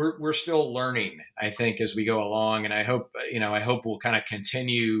we're still learning, I think, as we go along, and I hope we'll kind of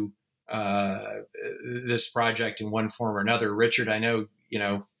continue this project in one form or another. Richard, I know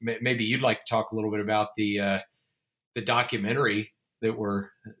maybe you'd like to talk a little bit about the documentary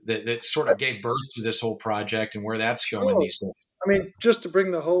that sort of gave birth to this whole project and where that's going these days. I mean, just to bring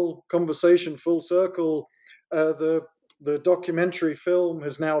the whole conversation full circle, the documentary film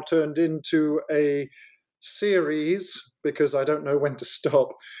has now turned into a series, because I don't know when to stop.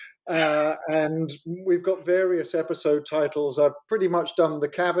 And we've got various episode titles. I've pretty much done The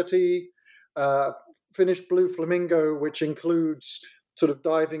Cavity, finished Blue Flamingo, which includes sort of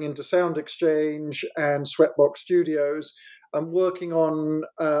diving into Sound Exchange and Sweatbox Studios. I'm working on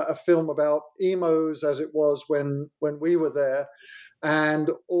a film about emos as it was when we were there,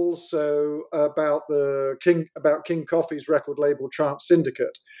 and also about King Coffee's record label Trance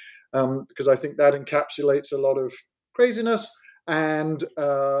Syndicate. Because I think that encapsulates a lot of craziness and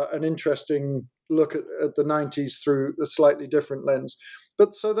an interesting look at the 90s through a slightly different lens.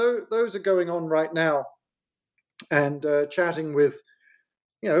 But so those are going on right now, and chatting with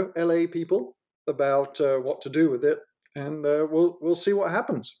LA people about what to do with it, and we'll see what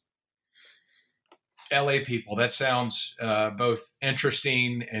happens. LA people. That sounds both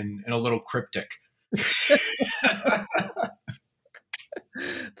interesting and a little cryptic.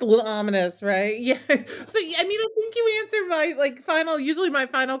 It's a little ominous, right? Yeah. So, I mean, I think you answered usually my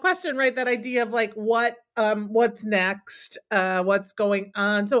final question, right? That idea of like what's next, what's going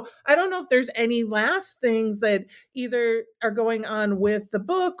on. So I don't know if there's any last things that either are going on with the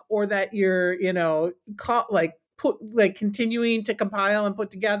book or that you're, continuing to compile and put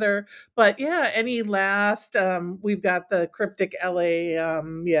together. But yeah, any last, we've got the cryptic LA,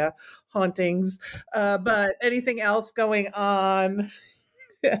 hauntings, but anything else going on?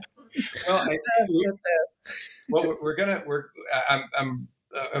 Yeah. Well,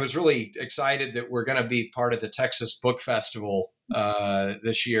 I was really excited that we're gonna be part of the Texas Book Festival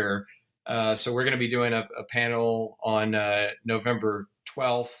this year. So we're going to be doing a panel on November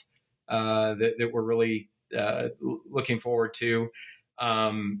 12th that we're really looking forward to.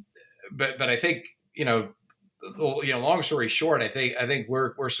 But I think long story short, I think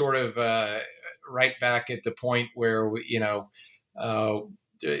we're sort of right back at the point where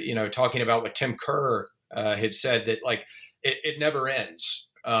talking about what Tim Kerr had said, that like it never ends.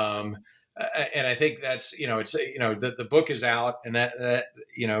 And I think that's it's the book is out, and that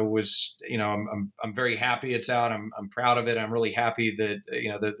was I'm very happy it's out. I'm proud of it. I'm really happy that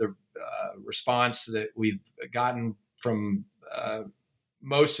the response that we've gotten from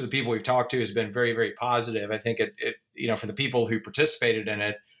most of the people we've talked to has been very, very positive. I think it for the people who participated in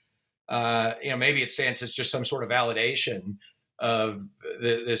it, maybe it stands as just some sort of validation of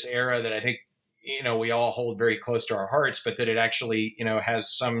this era that I think we all hold very close to our hearts, but that it actually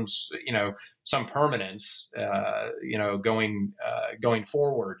has some permanence going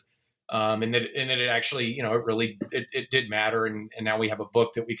forward, and that it actually it did matter, and now we have a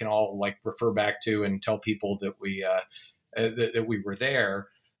book that we can all like refer back to and tell people that we were there.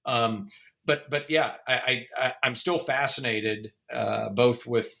 But yeah, I'm still fascinated both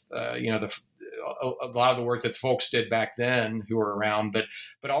with a lot of the work that the folks did back then who were around, but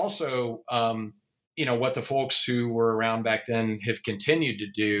also what the folks who were around back then have continued to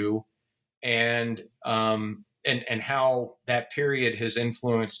do, and how that period has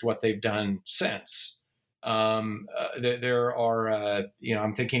influenced what they've done since. There are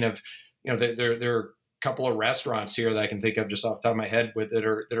I'm thinking of there are a couple of restaurants here that I can think of just off the top of my head that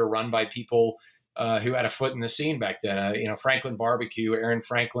are run by people who had a foot in the scene back then. Franklin Barbecue. Aaron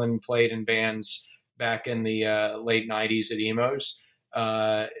Franklin played in bands back in the late '90s at Emo's.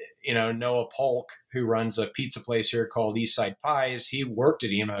 Noah Polk, who runs a pizza place here called Eastside Pies, he worked at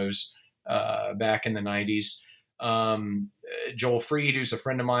Emo's back in the '90s. Joel Freed, who's a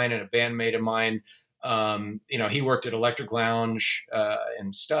friend of mine and a bandmate of mine, he worked at Electric Lounge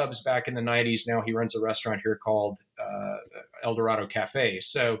and Stubbs back in the '90s. Now he runs a restaurant here called El Dorado Cafe.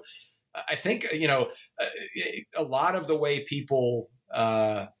 So I think a lot of the way people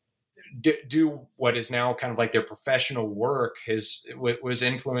do what is now kind of like their professional work was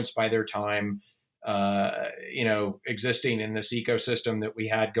influenced by their time existing in this ecosystem that we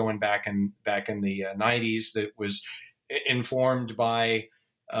had going back in the '90s, that was informed by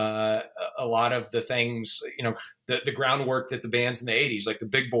a lot of the things, the groundwork that the bands in the '80s, like the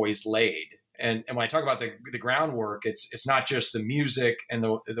big boys, laid. And when I talk about the groundwork, it's not just the music and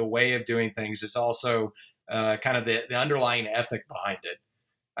the way of doing things. It's also kind of the underlying ethic behind it.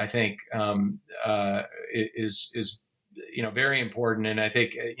 I think is very important. And I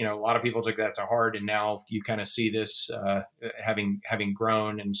think a lot of people took that to heart. And now you kind of see this having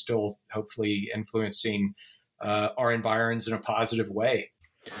grown and still hopefully influencing our environs in a positive way.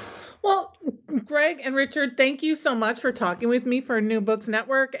 Well, Greg and Richard, thank you so much for talking with me for New Books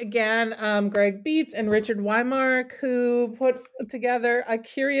Network. Again, Greg Beets and Richard Whymark, who put together A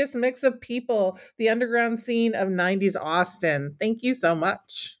Curious Mix of People, the underground scene of '90s Austin. Thank you so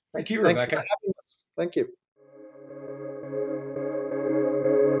much. Thank you, Rebecca. Thank you.